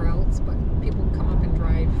staying somewhere else, but people come up and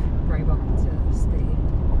drive up to stay.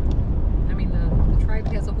 I mean, the tribe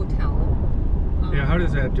has a hotel. Yeah, how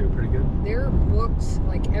does that do? Pretty good? They're booked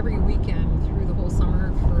like every weekend through the whole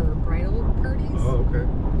summer for bridal parties. Oh, okay.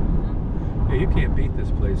 Yeah, you can't beat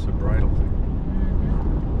this place, a bridal thing.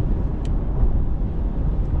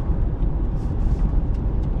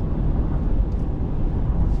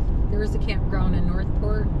 There is a campground in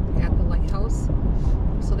Northport at the lighthouse,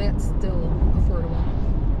 so that's still affordable.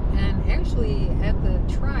 And actually, at the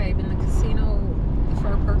tribe in the casino, the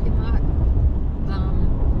far parking lot,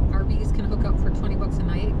 RV RVs can hook up for $20 a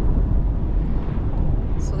night.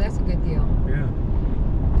 So that's a good deal. Yeah.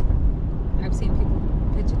 I've seen people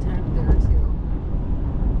pitch a tent there too.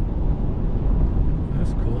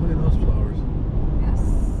 That's cool. Look at those flowers. Yes,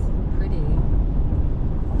 pretty.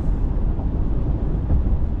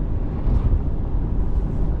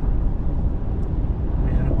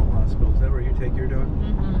 Animal hospital. Is that where you take your dog?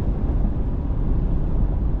 Mm-hmm.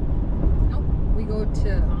 Nope. We go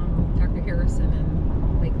to Dr. Harrison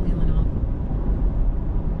and Lake Leelanau.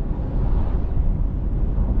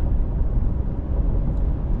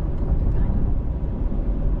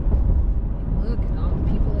 Look at all the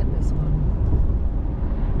people at this one.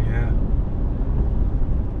 Yeah.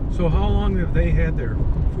 So how long have they had their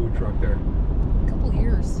food truck there? A couple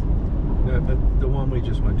years. The one we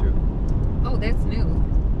just went to. Oh, that's new.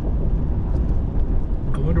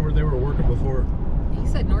 I wonder where they were working before. He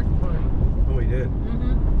said Northport. Oh, he did.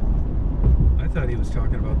 Mm-hmm. I thought he was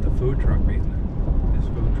talking about the food truck being there. His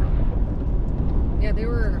food truck. Yeah, they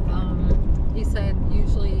were, he said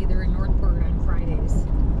usually they're in Northport on Fridays.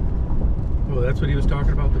 Oh, that's what he was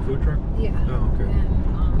talking about, the food truck? Yeah. Oh, okay.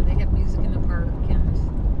 And they have music in the park, and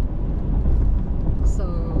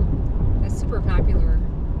so it's super popular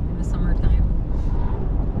in the summertime.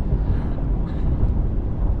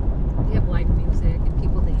 They have live music and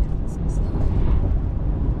people dance and stuff.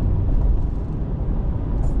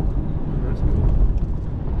 Oh, that's cool.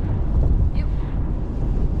 Yep.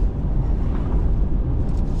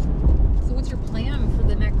 So what's your plan for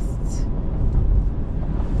the next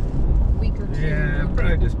week or two? Yeah, I'll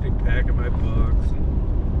probably just be packing my books. And,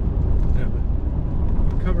 yeah, but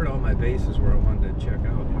I covered all my bases where I wanted to check out. You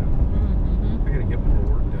know. Mm-hmm. I gotta get more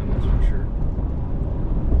work done, that's for sure.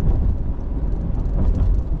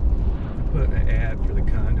 I put an ad for the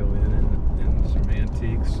condo in some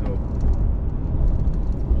antiques, so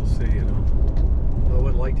we'll see, you know. I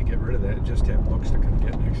would like to get rid of that and just have books to come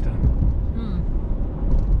get next time. Mm-hmm.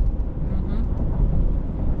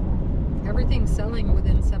 Everything's selling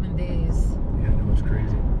within 7 days. Yeah, I know, it's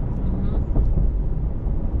crazy.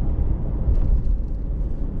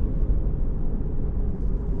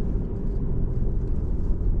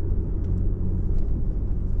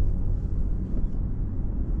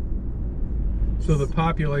 So the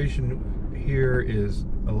population here is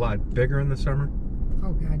a lot bigger in the summer?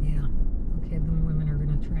 Oh God, yeah. Okay, the women are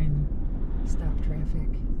gonna try and stop traffic.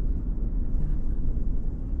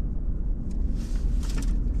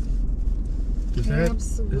 Does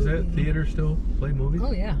that theater still play movies?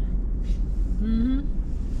 Oh yeah. Mm-hmm.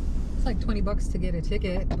 It's like $20 to get a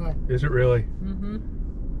ticket, but Is it really? mm-hmm.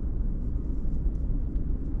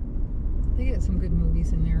 They get some good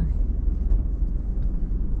movies in there.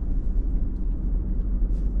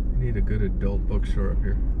 I need a good adult bookstore up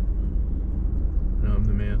here. No, I'm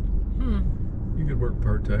the man. You could work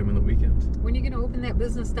part-time on the weekends. When are you gonna open that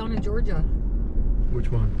business down in Georgia?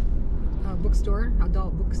 Which one? Bookstore,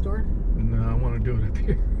 adult bookstore. No, I want to do it up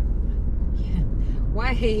here. Yeah.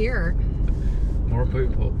 Why here? More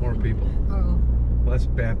people. Oh, Less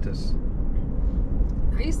Baptists.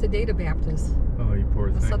 I used to date a Baptist, Oh, you poor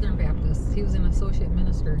a thing. Southern Baptist. He was an associate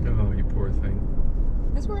minister. Oh, you poor thing.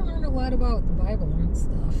 That's where I learned a lot about the Bible and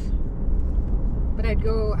stuff. But I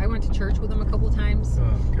went to church with him a couple times.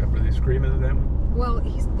 Oh, God, were they screaming at that one? Well,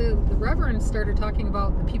 the Reverend started talking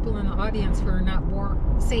about the people in the audience who are not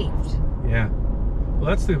saved. Yeah. Well,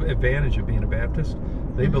 that's the advantage of being a Baptist.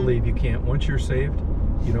 They believe you can't, once you're saved,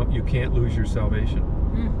 you can't lose your salvation.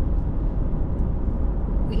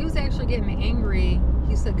 He was actually getting angry.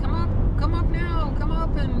 He said, come up now, come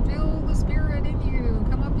up and feel the Spirit in you,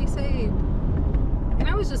 come up, be saved. And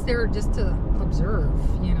I was just there just to observe,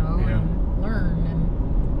 and learn,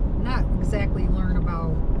 and not exactly learn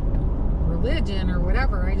about religion or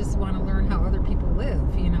whatever. I just want to learn how other people live,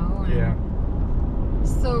 and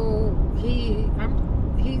so he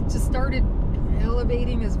just started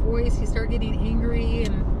elevating his voice. He started getting angry,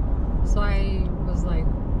 and so I was like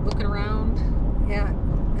looking around at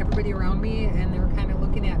everybody around me, and they were kind of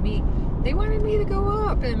looking at me. They wanted me to go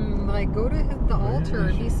up and like go to the altar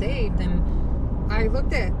and be saved, and I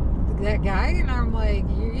looked at that guy and I'm like,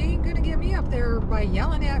 you ain't gonna get me up there by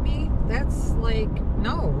yelling at me. That's like,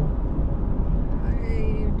 no,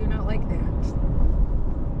 I do not like that.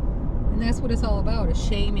 And that's what it's all about, is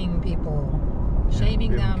shaming people,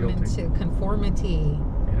 shaming them into conformity.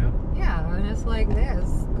 Yeah, and it's like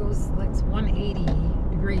this goes like 180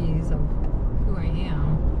 degrees of who I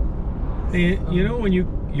am. Hey, when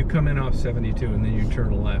you come in off 72 and then you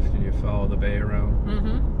turn left and you follow the bay around,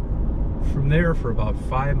 from there for about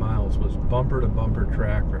 5 miles was bumper to bumper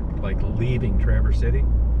traffic, like leaving Traverse City.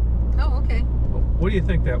 Oh, okay. What do you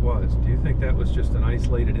think that was? Do you think that was just an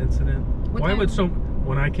isolated incident? What Why time? would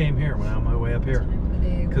when I came here, when I'm on my way up here? Time of the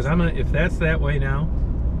day Because was if that's that way now,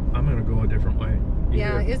 I'm gonna go a different way.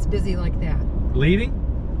 yeah, Either it's busy like that. leaving?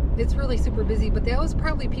 It's really super busy, but that was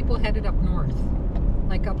probably people headed up north,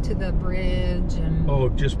 like up to the bridge and. Oh,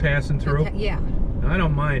 just passing through? Yeah. I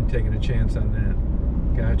don't mind taking a chance on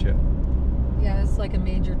that. Gotcha. Yeah, it's like a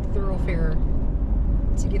major thoroughfare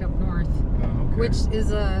to get up north, Oh, okay. which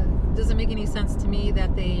is doesn't make any sense to me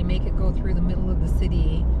that they make it go through the middle of the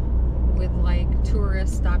city with like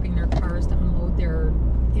tourists stopping their cars to unload their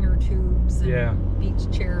inner tubes and Yeah. beach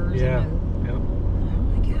chairs. Yeah. And Yep. oh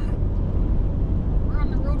my God, we're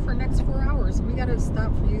on the road for the next 4 hours, and we got to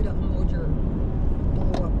stop for you to unload your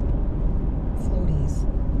blow up floaties.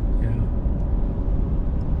 Yeah.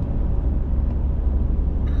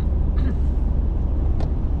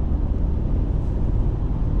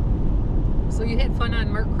 So you had fun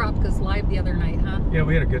on Mark Kropka's live the other night, huh? Yeah,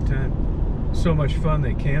 we had a good time. So much fun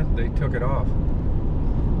they took it off.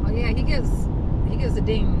 Oh yeah, he gets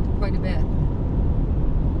dinged quite a bit.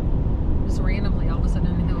 Just randomly, all of a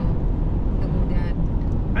sudden he'll go dead.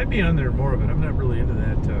 I'd be on there more of it. I'm not really into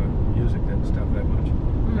that music and stuff that much.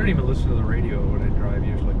 I don't even listen to the radio when I drive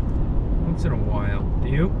usually. Once in a while. Do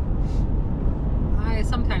you?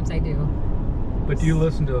 Sometimes I do. But do you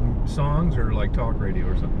listen to songs or like talk radio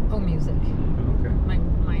or something? Oh, music. Okay.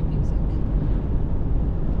 My music.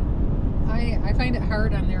 I find it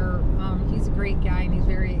hard on there. He's a great guy and he's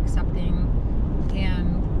very accepting.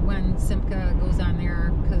 And when Simca goes on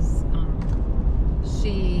there, because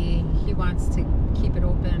he wants to keep it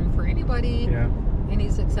open for anybody, Yeah. and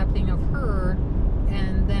he's accepting of her,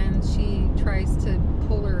 and then she tries to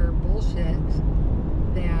pull her bullshit,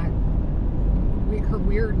 that her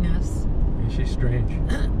weirdness. Yeah, she's strange.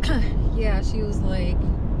 Yeah, she was like,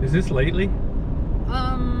 Is this lately?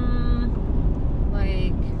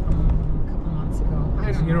 like a couple months ago. I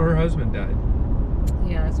 'Cause, don't you know, her husband died.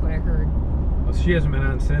 Yeah, that's what I heard. Well, she hasn't been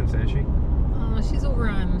on since, has she? She's over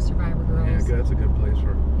on Survivor Girls. Yeah, good. That's a good place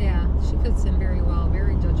for her. Yeah, she fits in very well.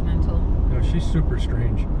 Very judgmental. No, she's super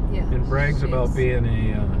strange. Yeah. And brags she about is. being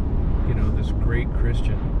a, this great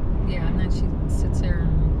Christian. Yeah, and then she sits there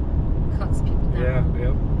and cuts people down. Yeah,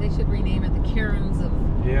 yep. They should rename it the Karens of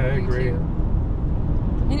Yeah, I agree.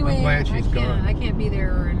 YouTube. Anyway, I'm glad she's gone. I can't be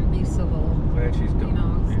there and be civil. Glad she's done. You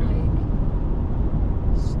know,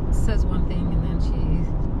 it's like she says one thing and then she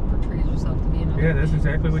portrays herself to be another. Yeah, that's thing.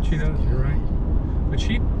 exactly what she does. You're right. But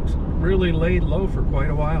she really laid low for quite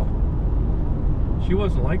a while. She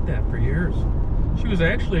wasn't like that for years. She was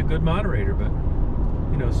actually a good moderator, but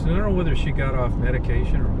so I don't know whether she got off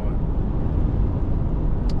medication or what.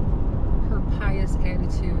 Her pious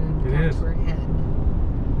attitude It got is. to her head.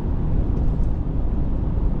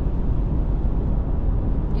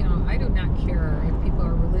 I do not care if people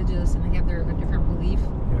are religious and they have a different belief,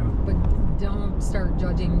 Yeah. but don't start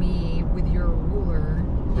judging me with your ruler,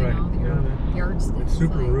 Right. your Yeah, yardstick. It's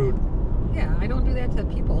super like, rude. Yeah, I don't do that to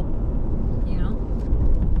people,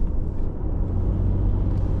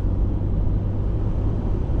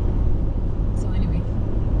 So anyway.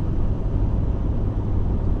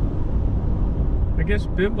 I guess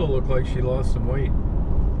Bimbo looked like she lost some weight.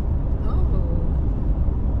 Oh.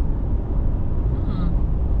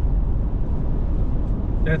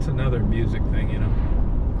 That's another music thing,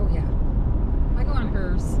 Oh yeah. I go on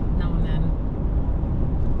hers now and then.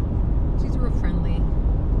 She's real friendly.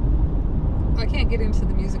 I can't get into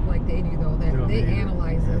the music like they do though. No, They me either.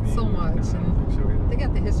 analyze Yeah, it me so either. much, No, I don't and think so either. they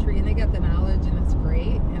got the history and they got the knowledge, and it's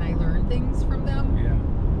great. And I learn things from them. Yeah.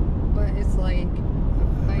 But it's like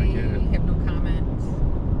I get it. have no comment.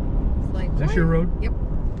 It's like, Is this why- your road? Yep.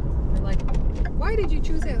 They're like, why did you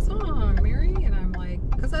choose that song, Mary? And I'm like,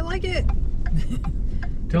 because I like it.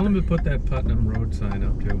 Tell them to put that Putnam Road sign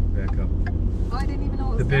up too, back up. Oh, I didn't even know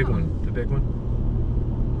it was The big down. one. The big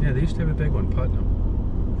one? Yeah, they used to have a big one, Putnam.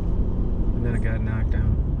 And then it got knocked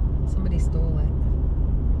down. Somebody stole it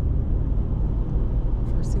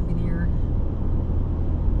for a souvenir.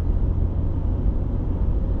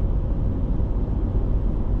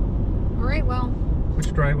 All right, well,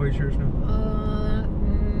 Which driveway's yours now?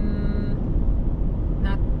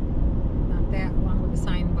 not that one with the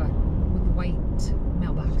sign, but with the white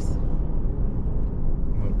mailbox.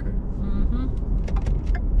 Okay. Mm-hmm.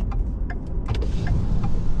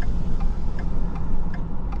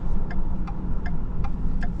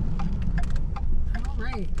 All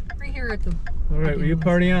right, right here at the. All right, well, you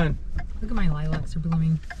party on. Look at my lilacs are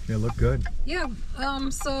blooming. They look good. Yeah.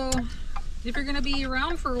 So if you're gonna be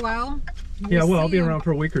around for a while. Yeah, well, I'll see be you. around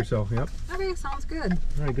for a week or so. Yep. Okay, sounds good.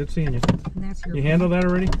 All right, good seeing you. And that's your. You handle that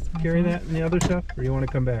already? my Carry phone. that and the other stuff? Or you want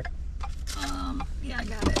to come back? Yeah, I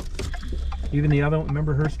got it. Even the other one,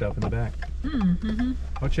 remember her stuff in the back. Mm-hmm.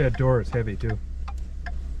 Watch that door, it's heavy too.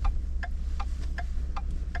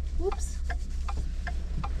 Whoops.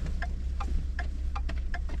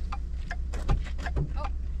 Oh.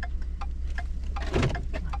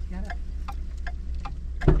 Come on, got it.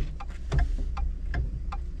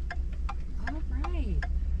 All right.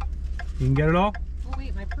 You can get it all? Oh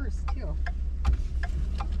wait, my purse too.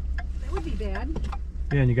 That would be bad.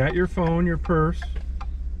 Yeah, and you got your phone, your purse.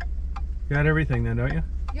 Got everything then, don't you?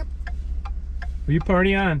 Yep. Well, you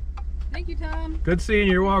party on. Thank you, Tom. Good seeing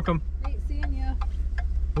you, you're welcome. Great seeing you.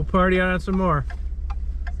 We'll party on some more.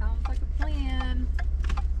 Sounds like a plan.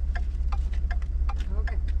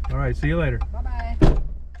 Okay. All right, see you later. Bye-bye.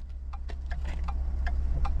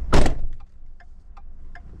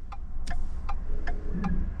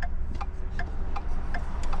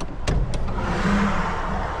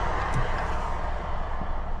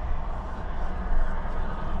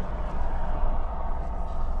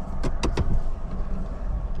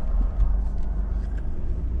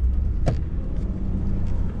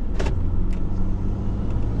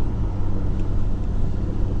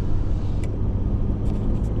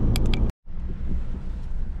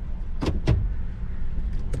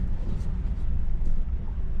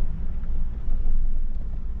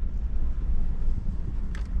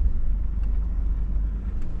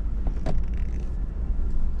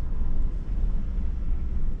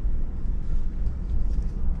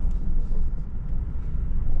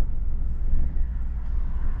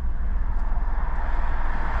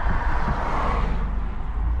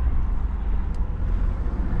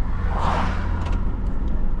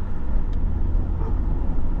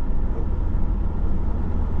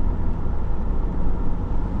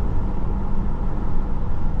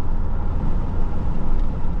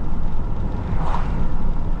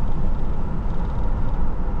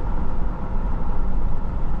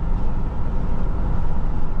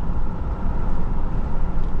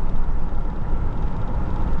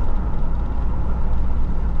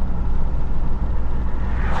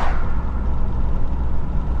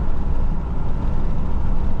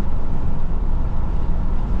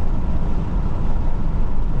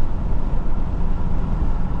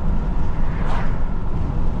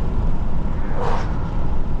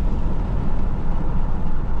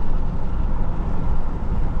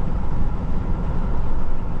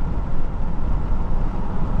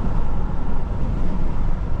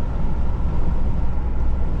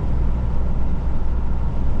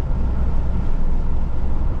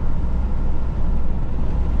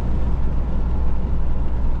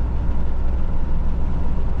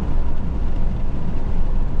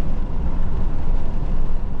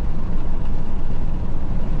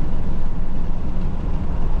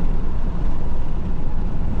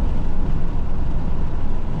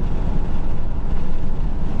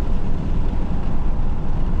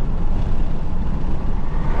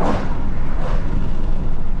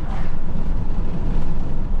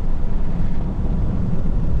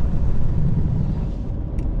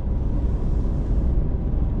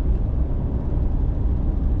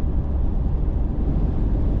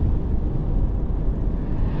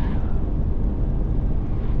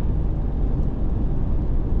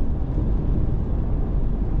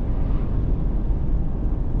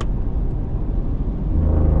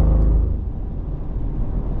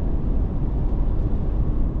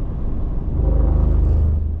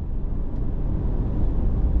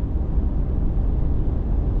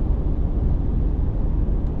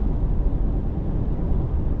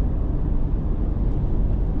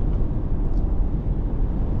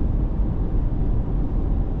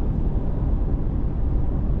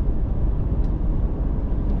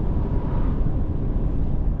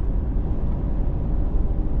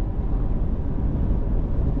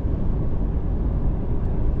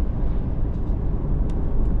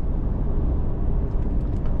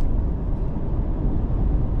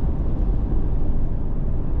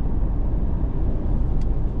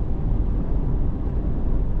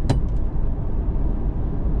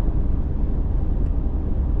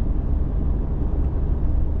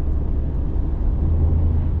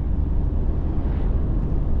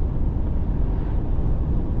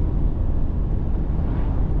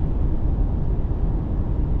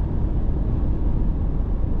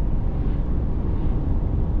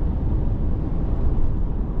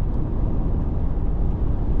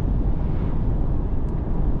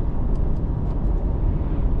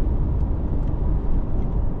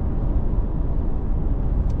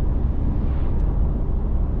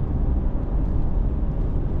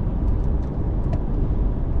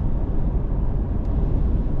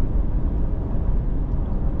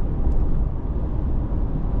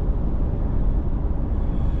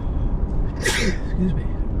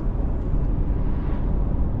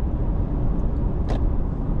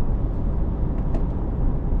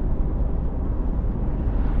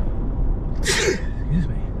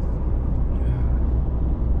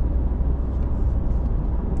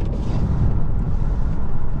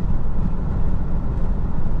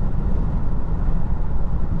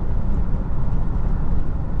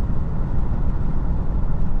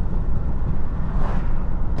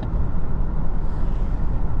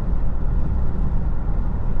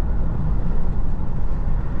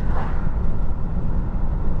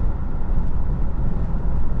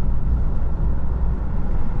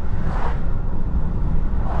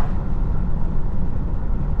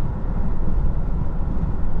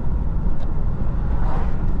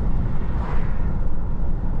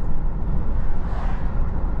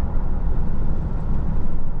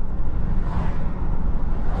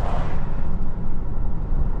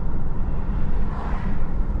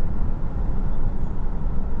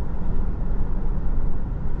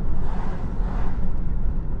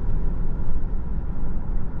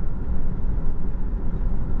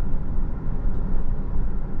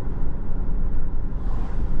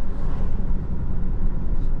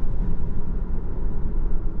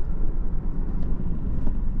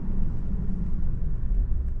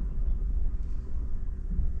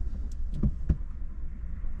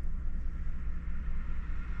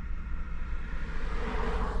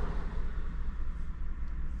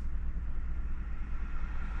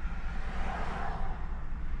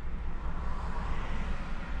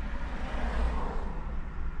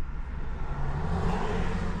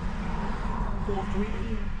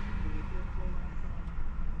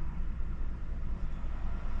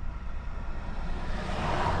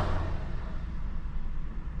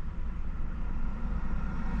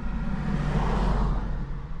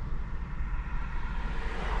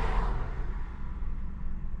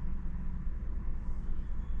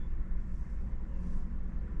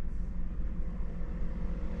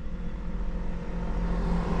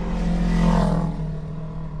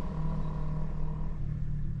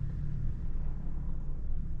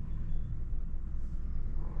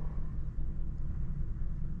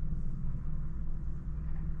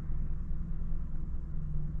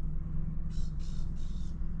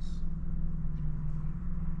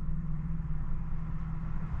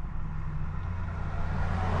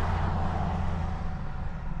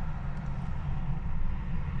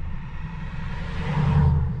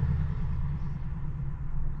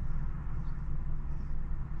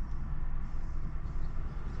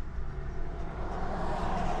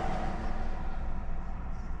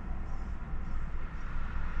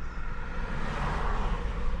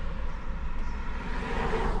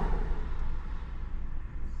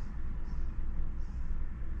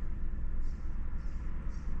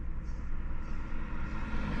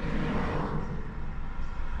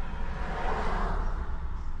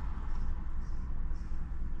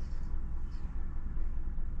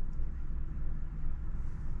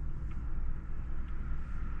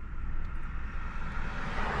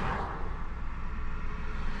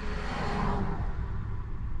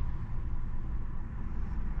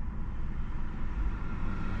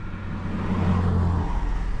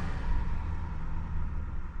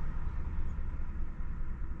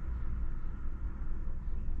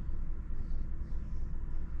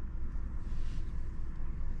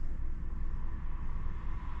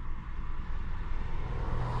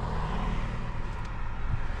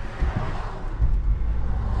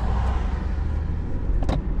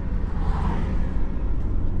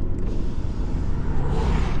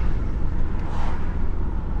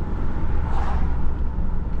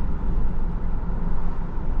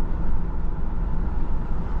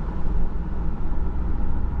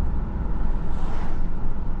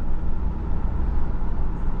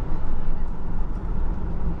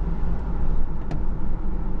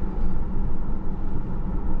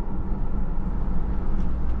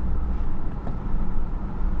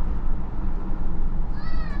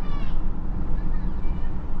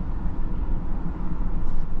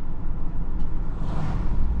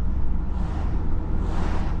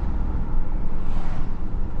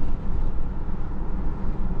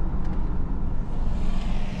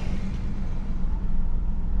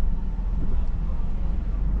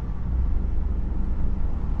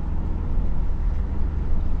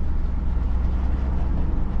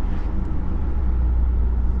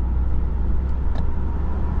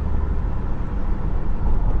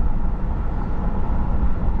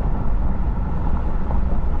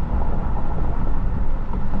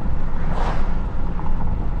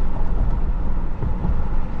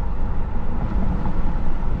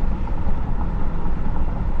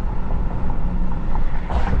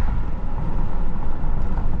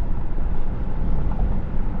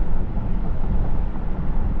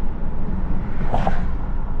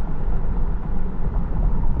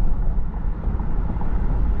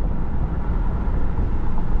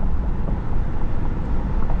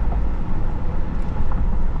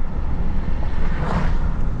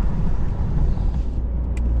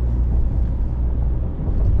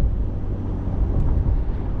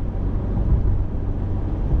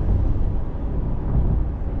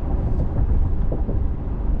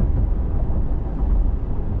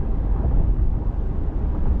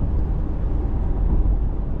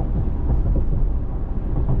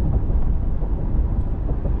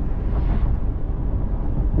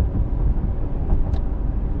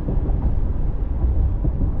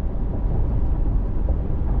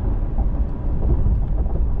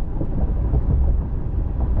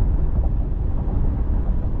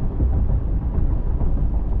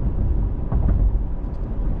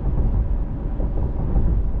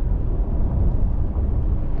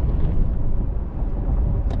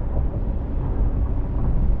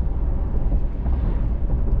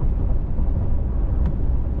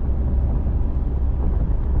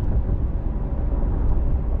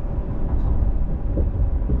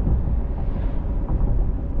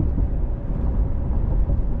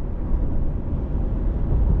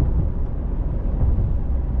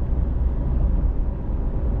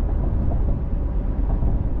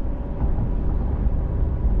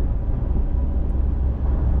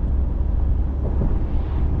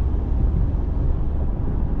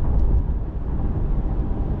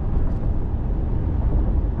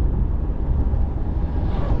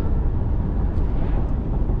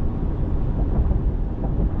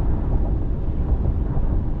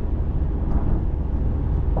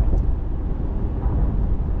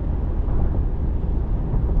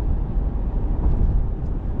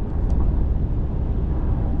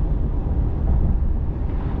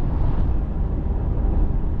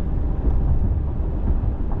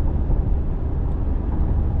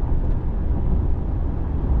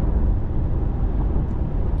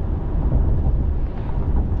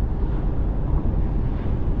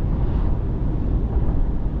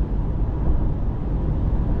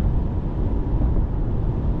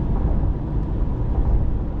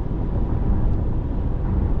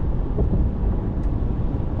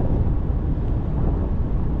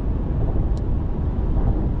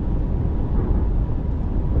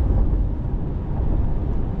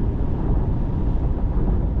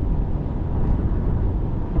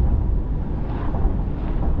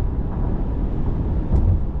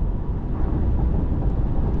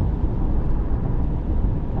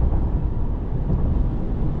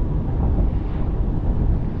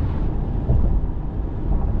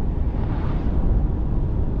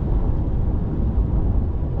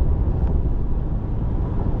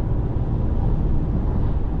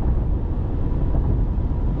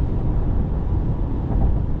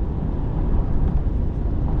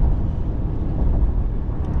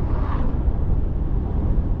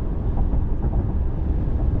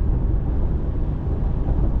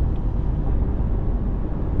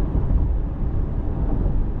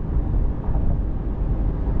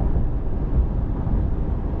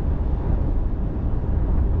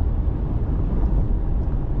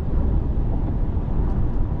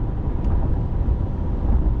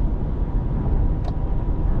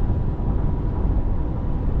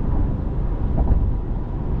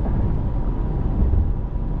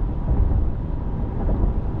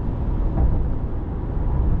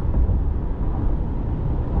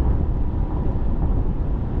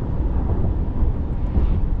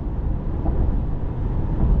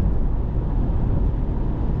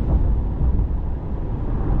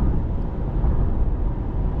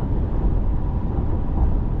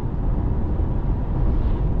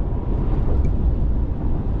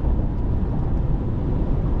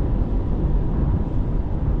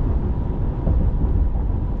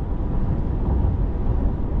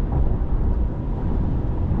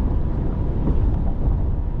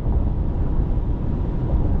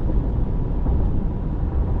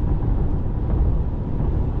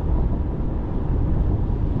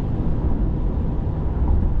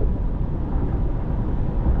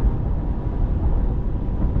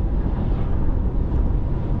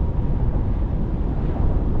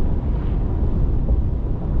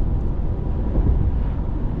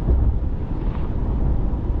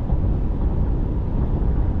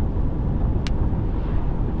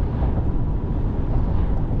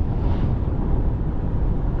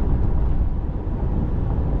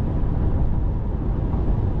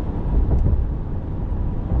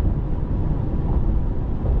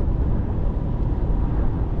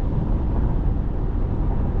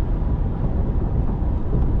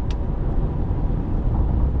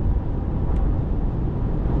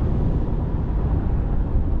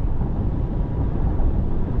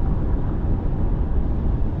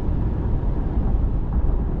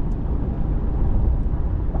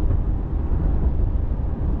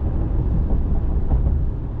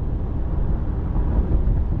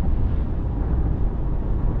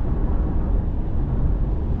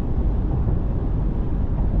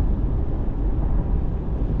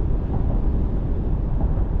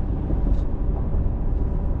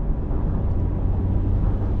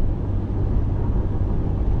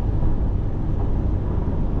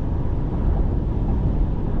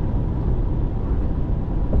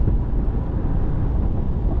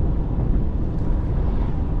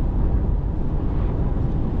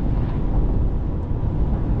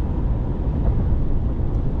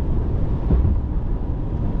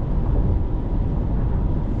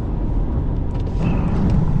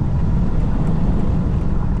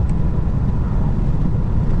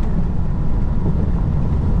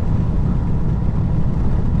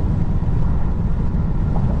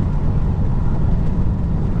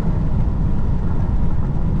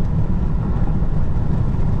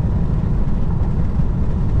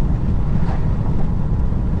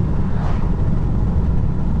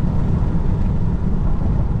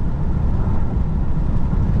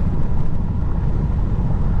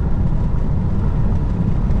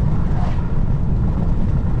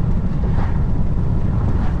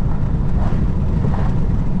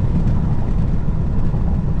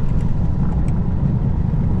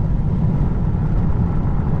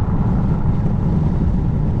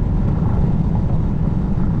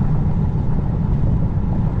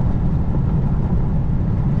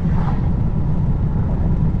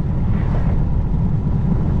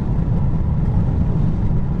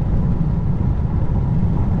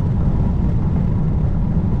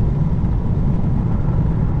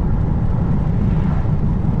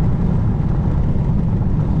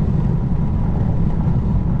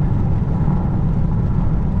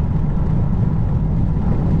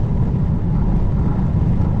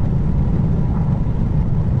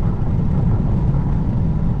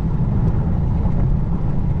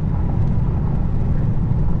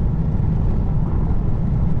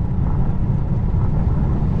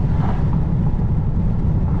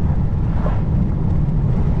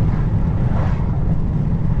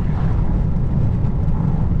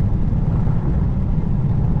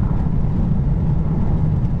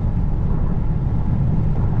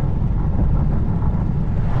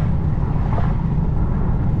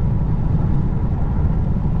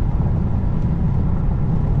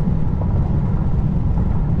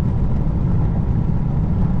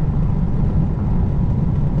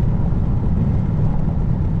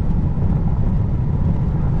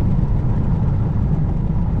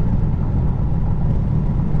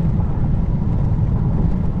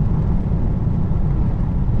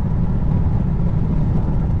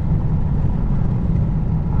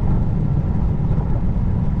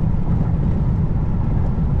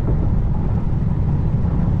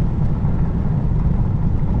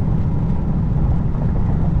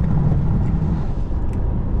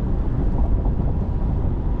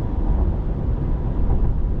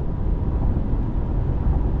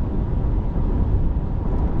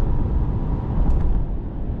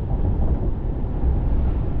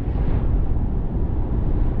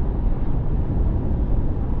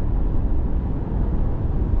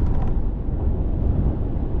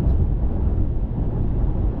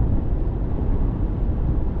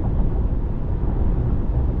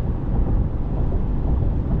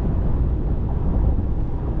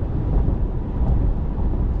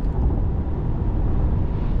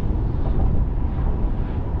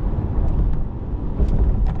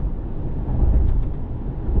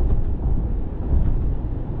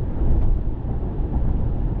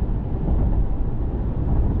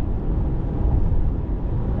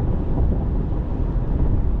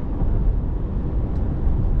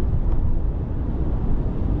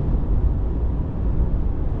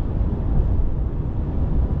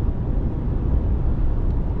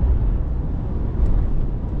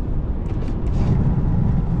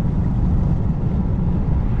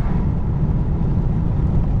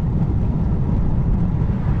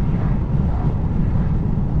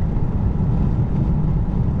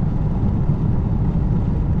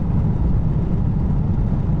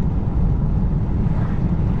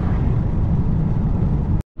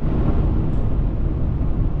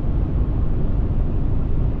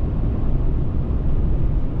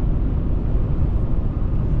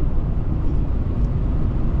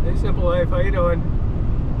 Simple Life, how you doing?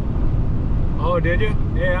 Oh, did you?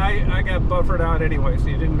 Yeah, I got buffered out anyway, so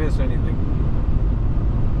you didn't miss anything.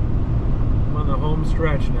 I'm on the home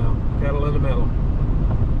stretch now. Pedal to the metal.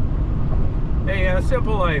 Hey,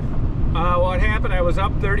 Simple Life. What happened? I was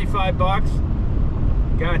up 35 bucks.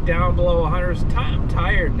 Got down below 100. I'm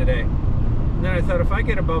tired today. And then I thought, if I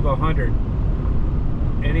get above 100,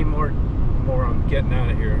 any more I'm getting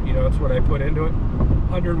out of here. You know, that's what I put into it.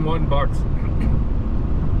 101 bucks.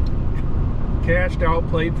 Cashed out,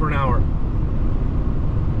 played for an hour.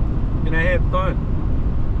 And I had fun.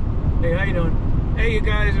 Hey, how you doing? Hey, you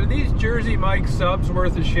guys, are these Jersey Mike subs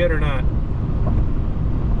worth of shit or not?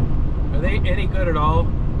 Are they any good at all?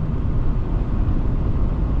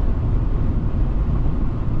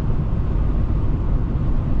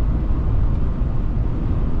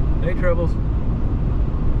 Hey, Troubles.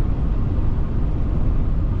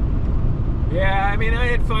 Yeah, I mean, I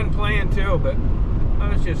had fun playing too, but I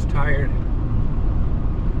was just tired.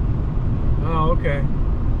 Oh, okay.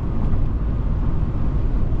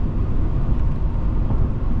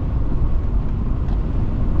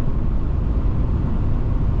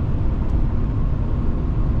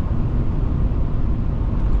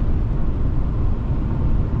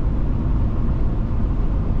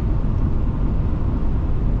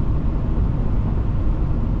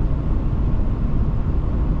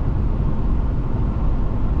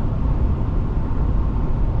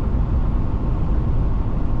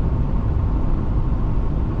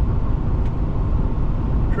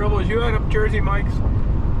 Troubles, you had a Jersey Mike's?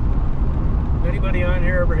 Anybody on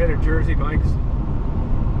here ever had a Jersey Mike's?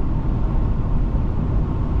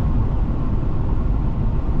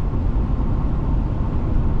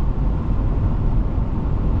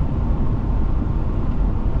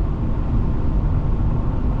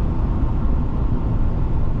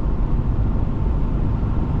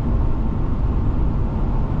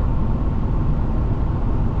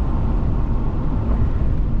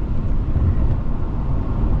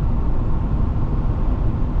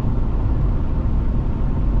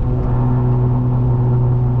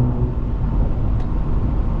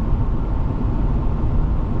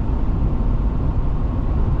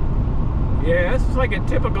 Yeah, this is like a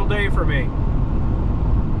typical day for me.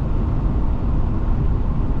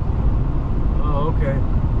 Oh, okay.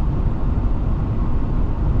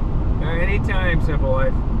 Anytime, Simple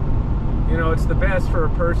Life. You know, it's the best for a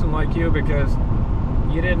person like you because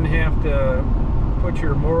you didn't have to put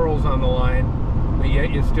your morals on the line, but yet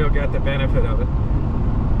you still got the benefit of it.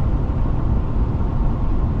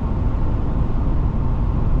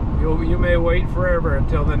 You may wait forever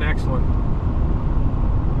until the next one.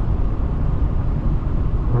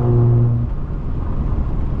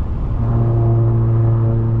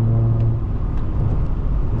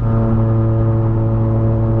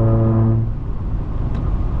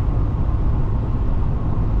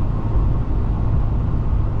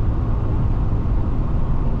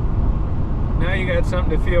 Now you got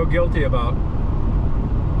something to feel guilty about.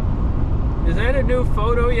 Is that a new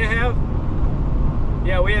photo you have?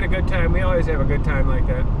 Yeah, we had a good time. We always have a good time like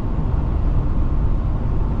that.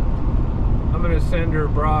 I'm going to send her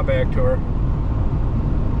bra back to her.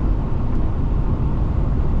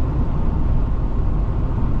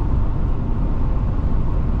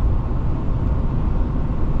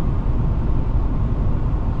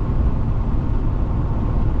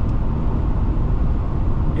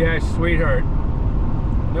 Yeah, sweetheart.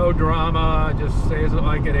 No drama, just says it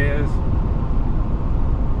like it is.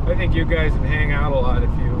 I think you guys would hang out a lot if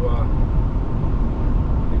you were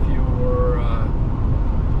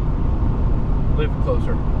lived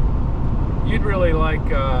closer. You'd really like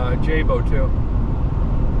Jabo too.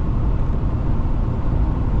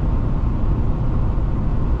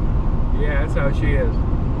 Yeah, that's how she is.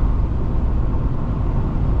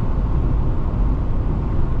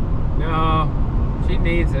 No, she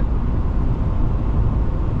needs it.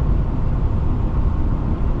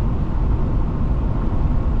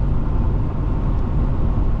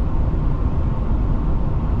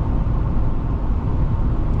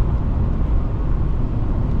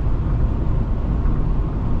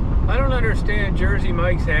 Understand Jersey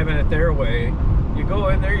Mike's having it their way. You go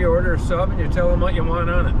in there, you order a sub, and you tell them what you want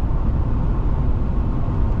on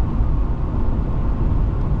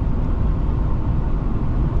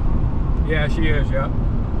it. Yeah, she is, yeah.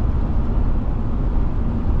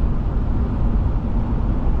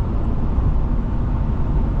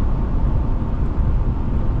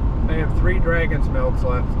 I have 3 Dragon's Milks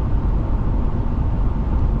left.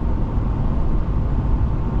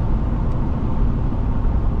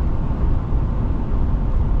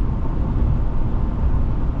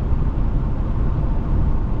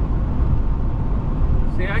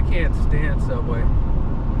 See, I can't stand Subway.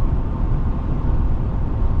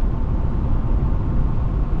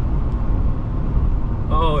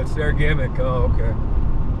 Oh, it's their gimmick. Oh, okay.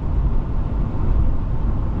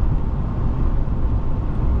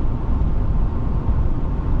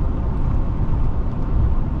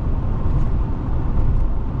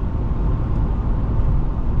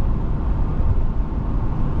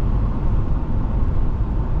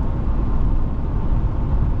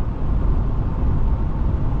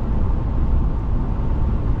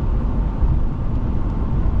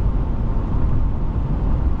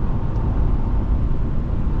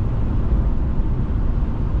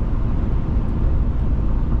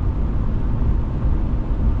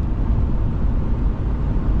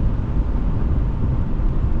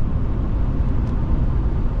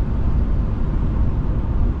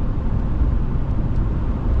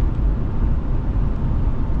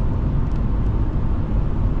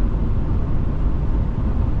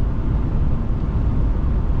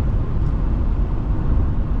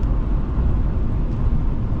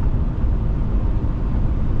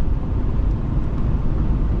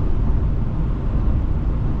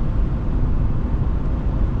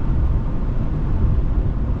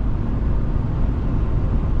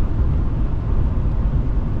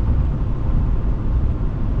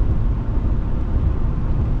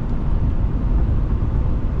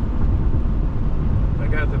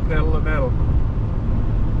 Pedal to metal.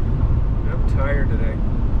 I'm tired today.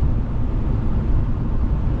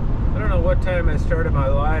 I don't know what time I started my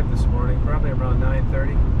live this morning, probably around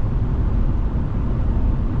 9:30.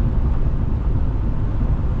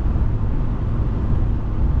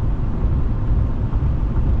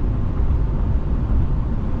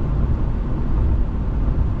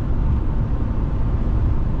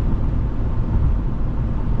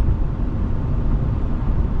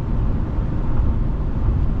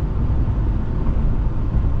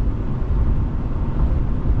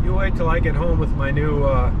 Wait till I get home with my new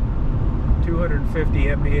 250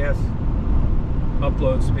 mbs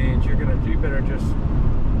upload speeds. You better just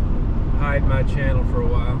hide my channel for a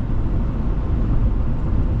while.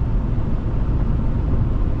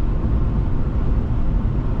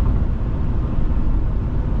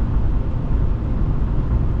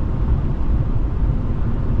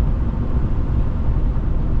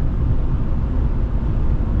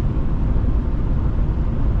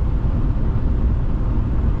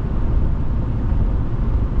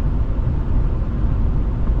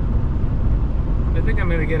 I think I'm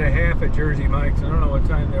going to get a half at Jersey Mike's. I don't know what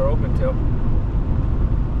time they're open till.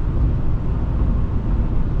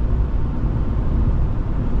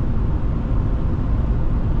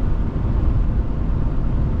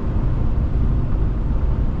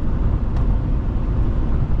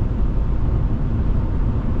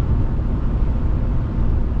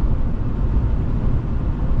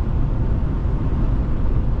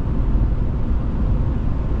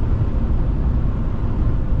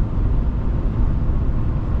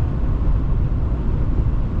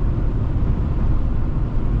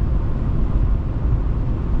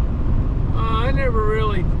 Never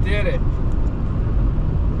really did it.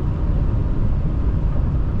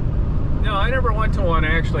 No, I never went to one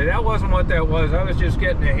actually. That wasn't what that was. I was just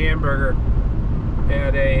getting a hamburger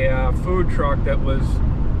at a food truck that was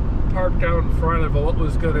parked out in front of what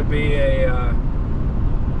was going to be a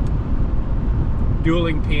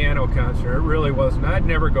dueling piano concert. It really wasn't. I'd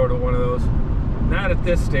never go to one of those. Not at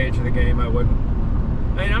this stage of the game, I wouldn't.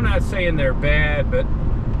 I mean, I'm not saying they're bad, but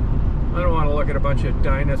I don't want to look at a bunch of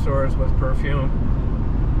dinosaurs with perfume.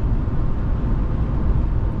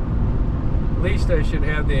 At least I should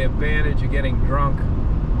have the advantage of getting drunk.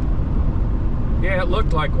 Yeah, it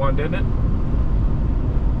looked like one, didn't it?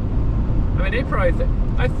 I mean, they probably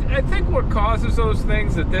I think what causes those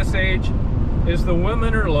things at this age is the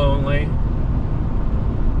women are lonely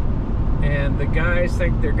and the guys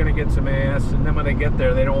think they're going to get some ass, and then when they get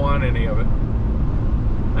there, they don't want any of it.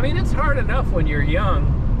 I mean, it's hard enough when you're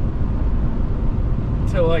young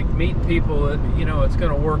to like meet people that, you know, it's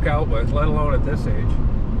going to work out with, let alone at this age.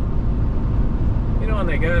 You know, and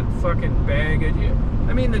they got fucking baggage.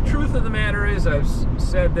 I mean, the truth of the matter is, I've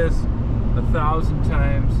said this 1,000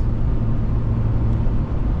 times,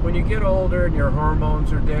 when you get older and your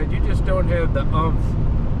hormones are dead, you just don't have the oomph,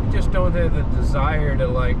 you just don't have the desire to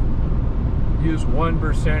like use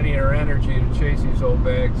 1% of your energy to chase these old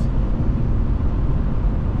bags.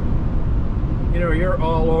 You know, you're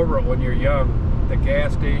all over it when you're young. The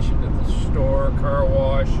gas station, at the store, car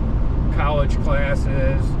wash, college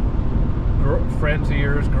classes, friends of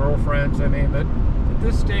yours, girlfriends. I mean, but at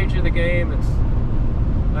this stage of the game,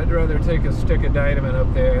 I'd rather take a stick of Dynamite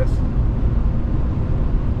up the ass.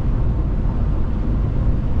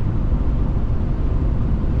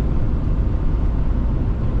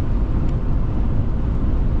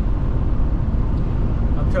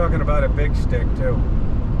 talking about a big stick too.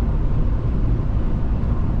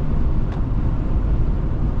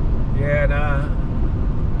 Yeah, nah.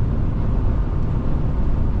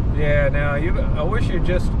 Yeah, now I wish you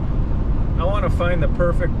just. I want to find the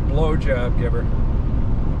perfect blowjob giver.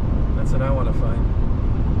 That's what I want to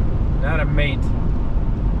find. Not a mate.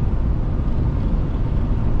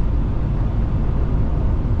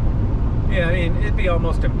 Yeah, I mean, it'd be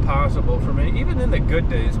almost impossible for me. Even in the good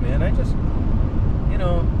days, man, I just, you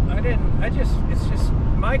know, it's just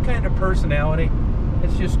my kind of personality.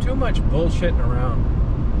 It's just too much bullshitting around.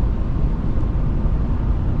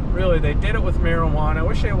 Really, they did it with marijuana. I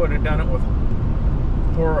wish they would have done it with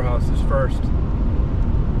horror houses first.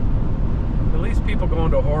 At least people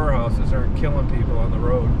going to horror houses aren't killing people on the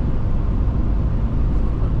road.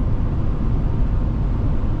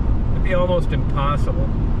 It'd be almost impossible.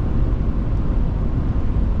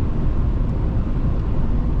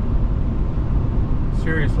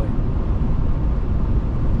 Seriously.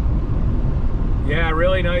 Yeah,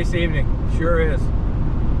 really nice evening. Sure is.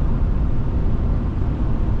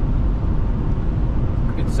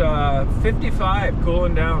 It's 55,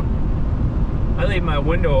 cooling down. I leave my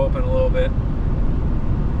window open a little bit.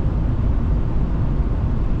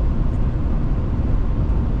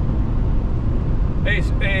 Hey,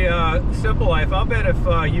 Simple Life, I'll bet if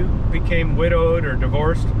you became widowed or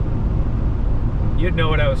divorced, you'd know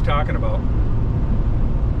what I was talking about.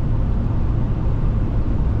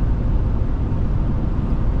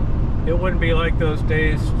 It wouldn't be like those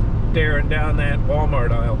days staring down that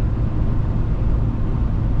Walmart aisle.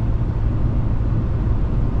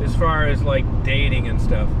 As far as like dating and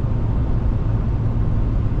stuff.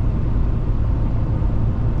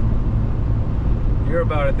 You're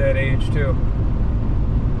about at that age too.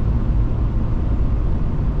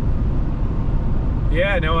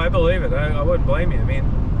 Yeah, no, I believe it. I wouldn't blame you. I mean,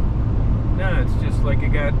 no, it's just like you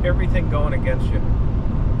got everything going against you.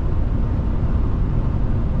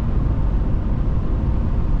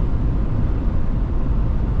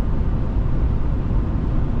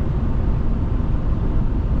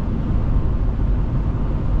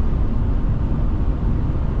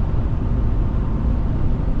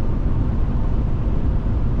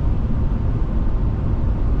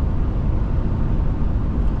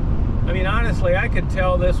 Honestly, I could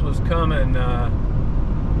tell this was coming.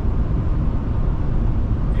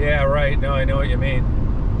 Yeah, right. No, I know what you mean.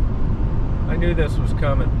 I knew this was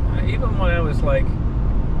coming. Even when I was like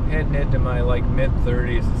heading into my like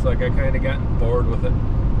mid-30s, it's like I kind of gotten bored with it.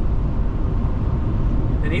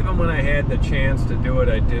 And even when I had the chance to do it,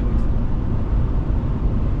 I didn't.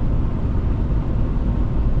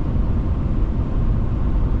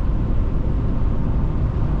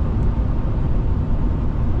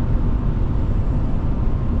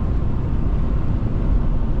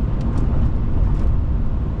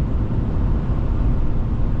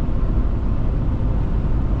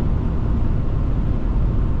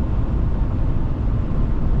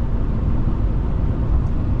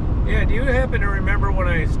 Do you happen to remember when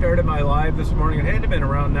I started my live this morning? It had to have been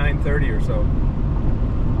around 9:30 or so.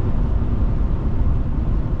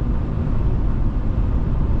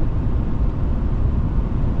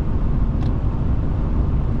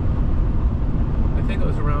 I think it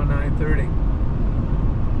was around 9:30.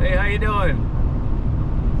 Hey, how you doing?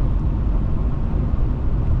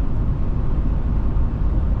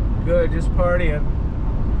 Good, just partying.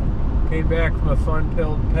 Came back from a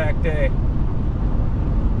fun-filled, packed day.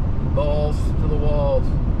 Balls to the walls.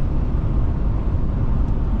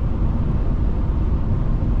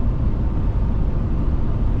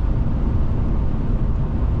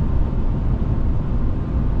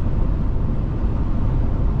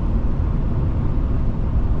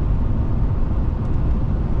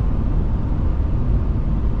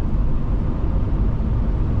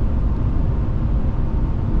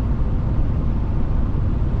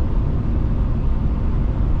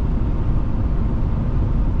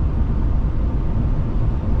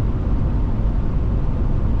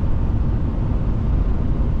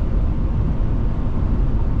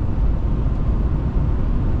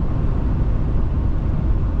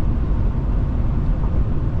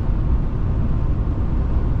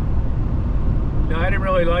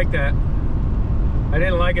 Like that. I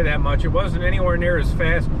didn't like it that much. It wasn't anywhere near as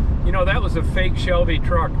fast. You know, that was a fake Shelby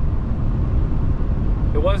truck.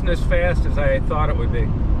 It wasn't as fast as I thought it would be.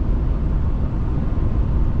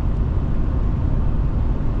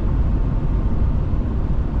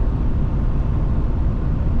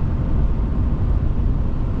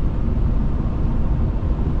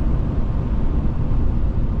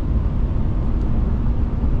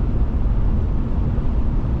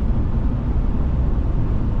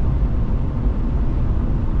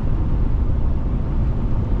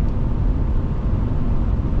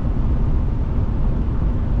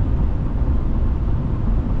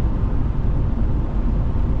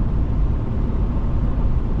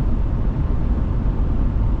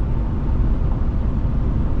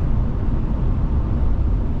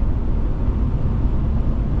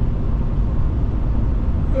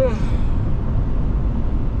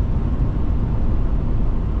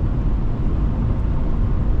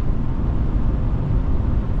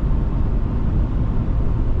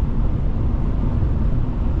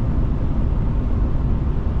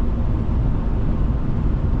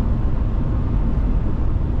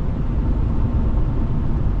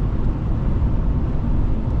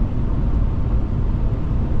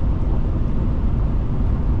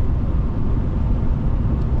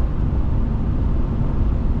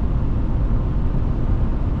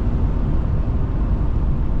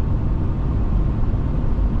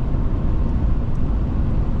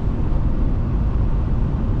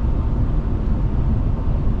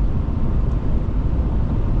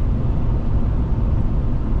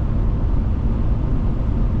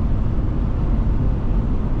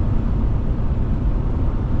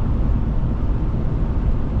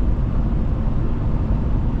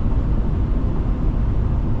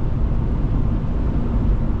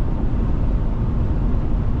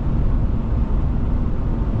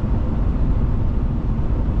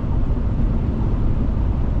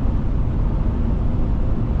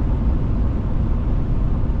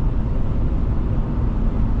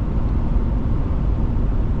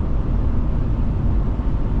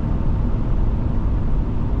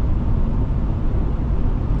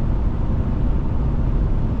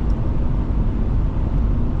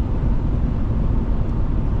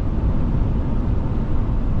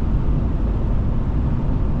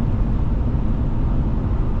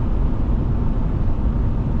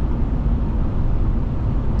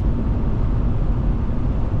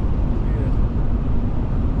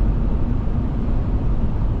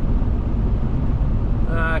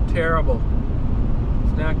 not terrible.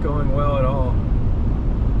 It's not going well at all.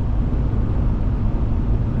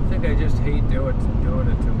 I think I just hate doing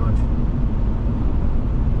it too much.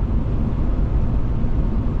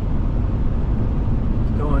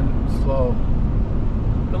 It's going slow.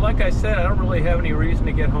 But like I said, I don't really have any reason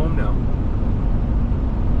to get home now.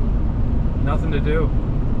 Nothing to do.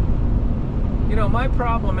 You know, my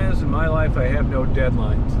problem is in my life I have no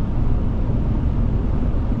deadlines.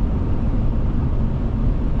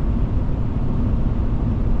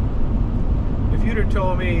 If you'd have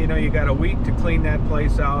told me, you know, you got a week to clean that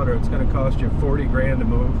place out or it's going to cost you 40 grand to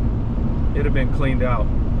move, it'd have been cleaned out.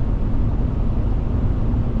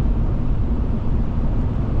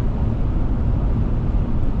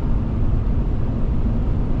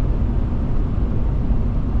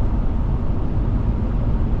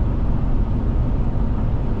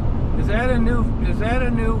 Is that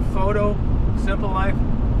a new photo, Simple Life?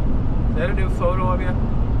 Is that a new photo of you?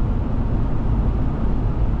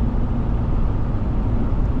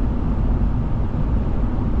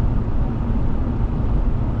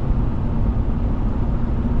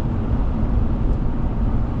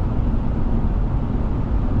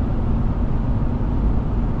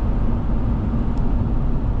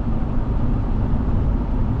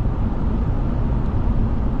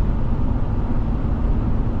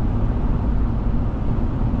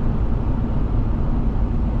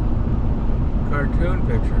 Cartoon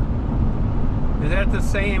picture. Is that the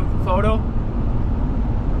same photo?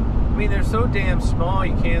 I mean, they're so damn small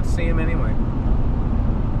you can't see them anyway.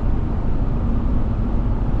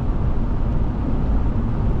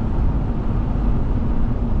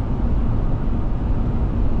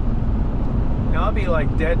 Now I'll be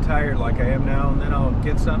like dead tired like I am now, and then I'll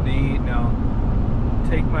get something to eat and I'll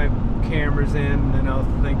take my cameras in and then I'll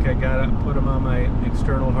think I gotta put them on my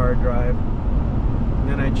external hard drive.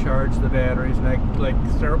 Then I charge the batteries and I like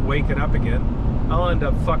start waking up again. I'll end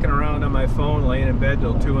up fucking around on my phone laying in bed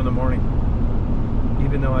till 2 in the morning.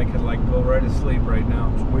 Even though I could like go right to sleep right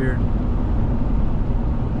now. It's weird.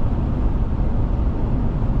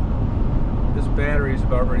 This battery's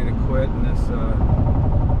about ready to quit and this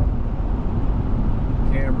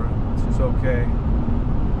camera, which is okay.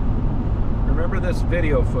 Remember this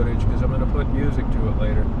video footage because I'm going to put music to it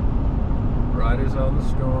later. Riders on the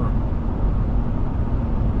Storm.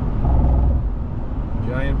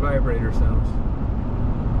 Giant vibrator sounds.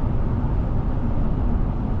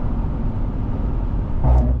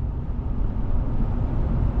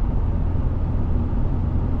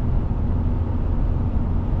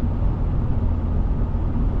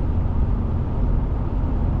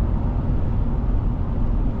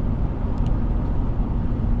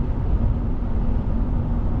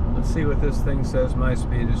 Let's see what this thing says my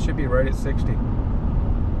speed. It should be right at 60.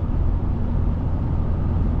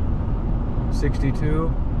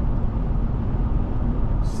 62,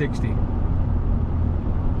 60.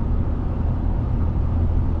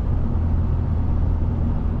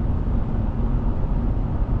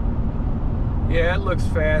 Yeah, it looks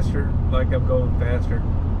faster, like I'm going faster.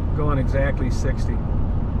 I'm going exactly 60.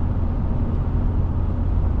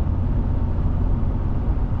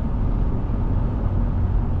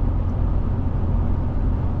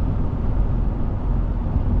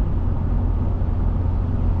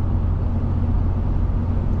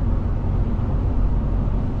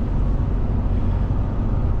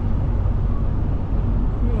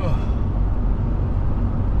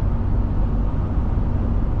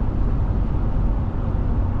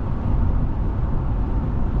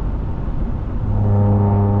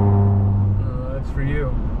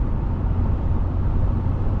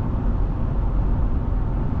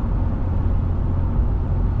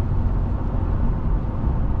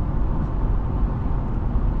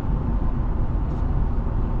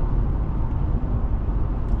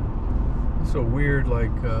 It's a weird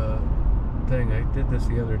thing. I did this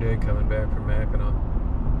the other day coming back from Mackinac.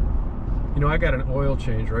 You know, I got an oil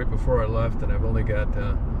change right before I left and I've only got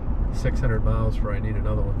 600 miles before I need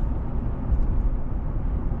another one.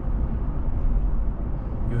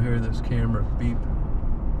 You'll hear this camera beep,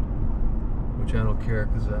 which I don't care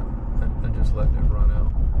because I'm just letting it run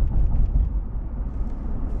out.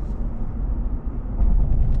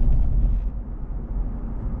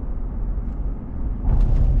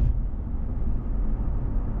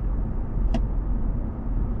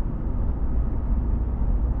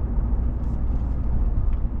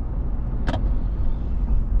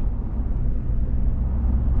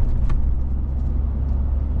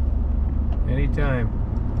 Anytime.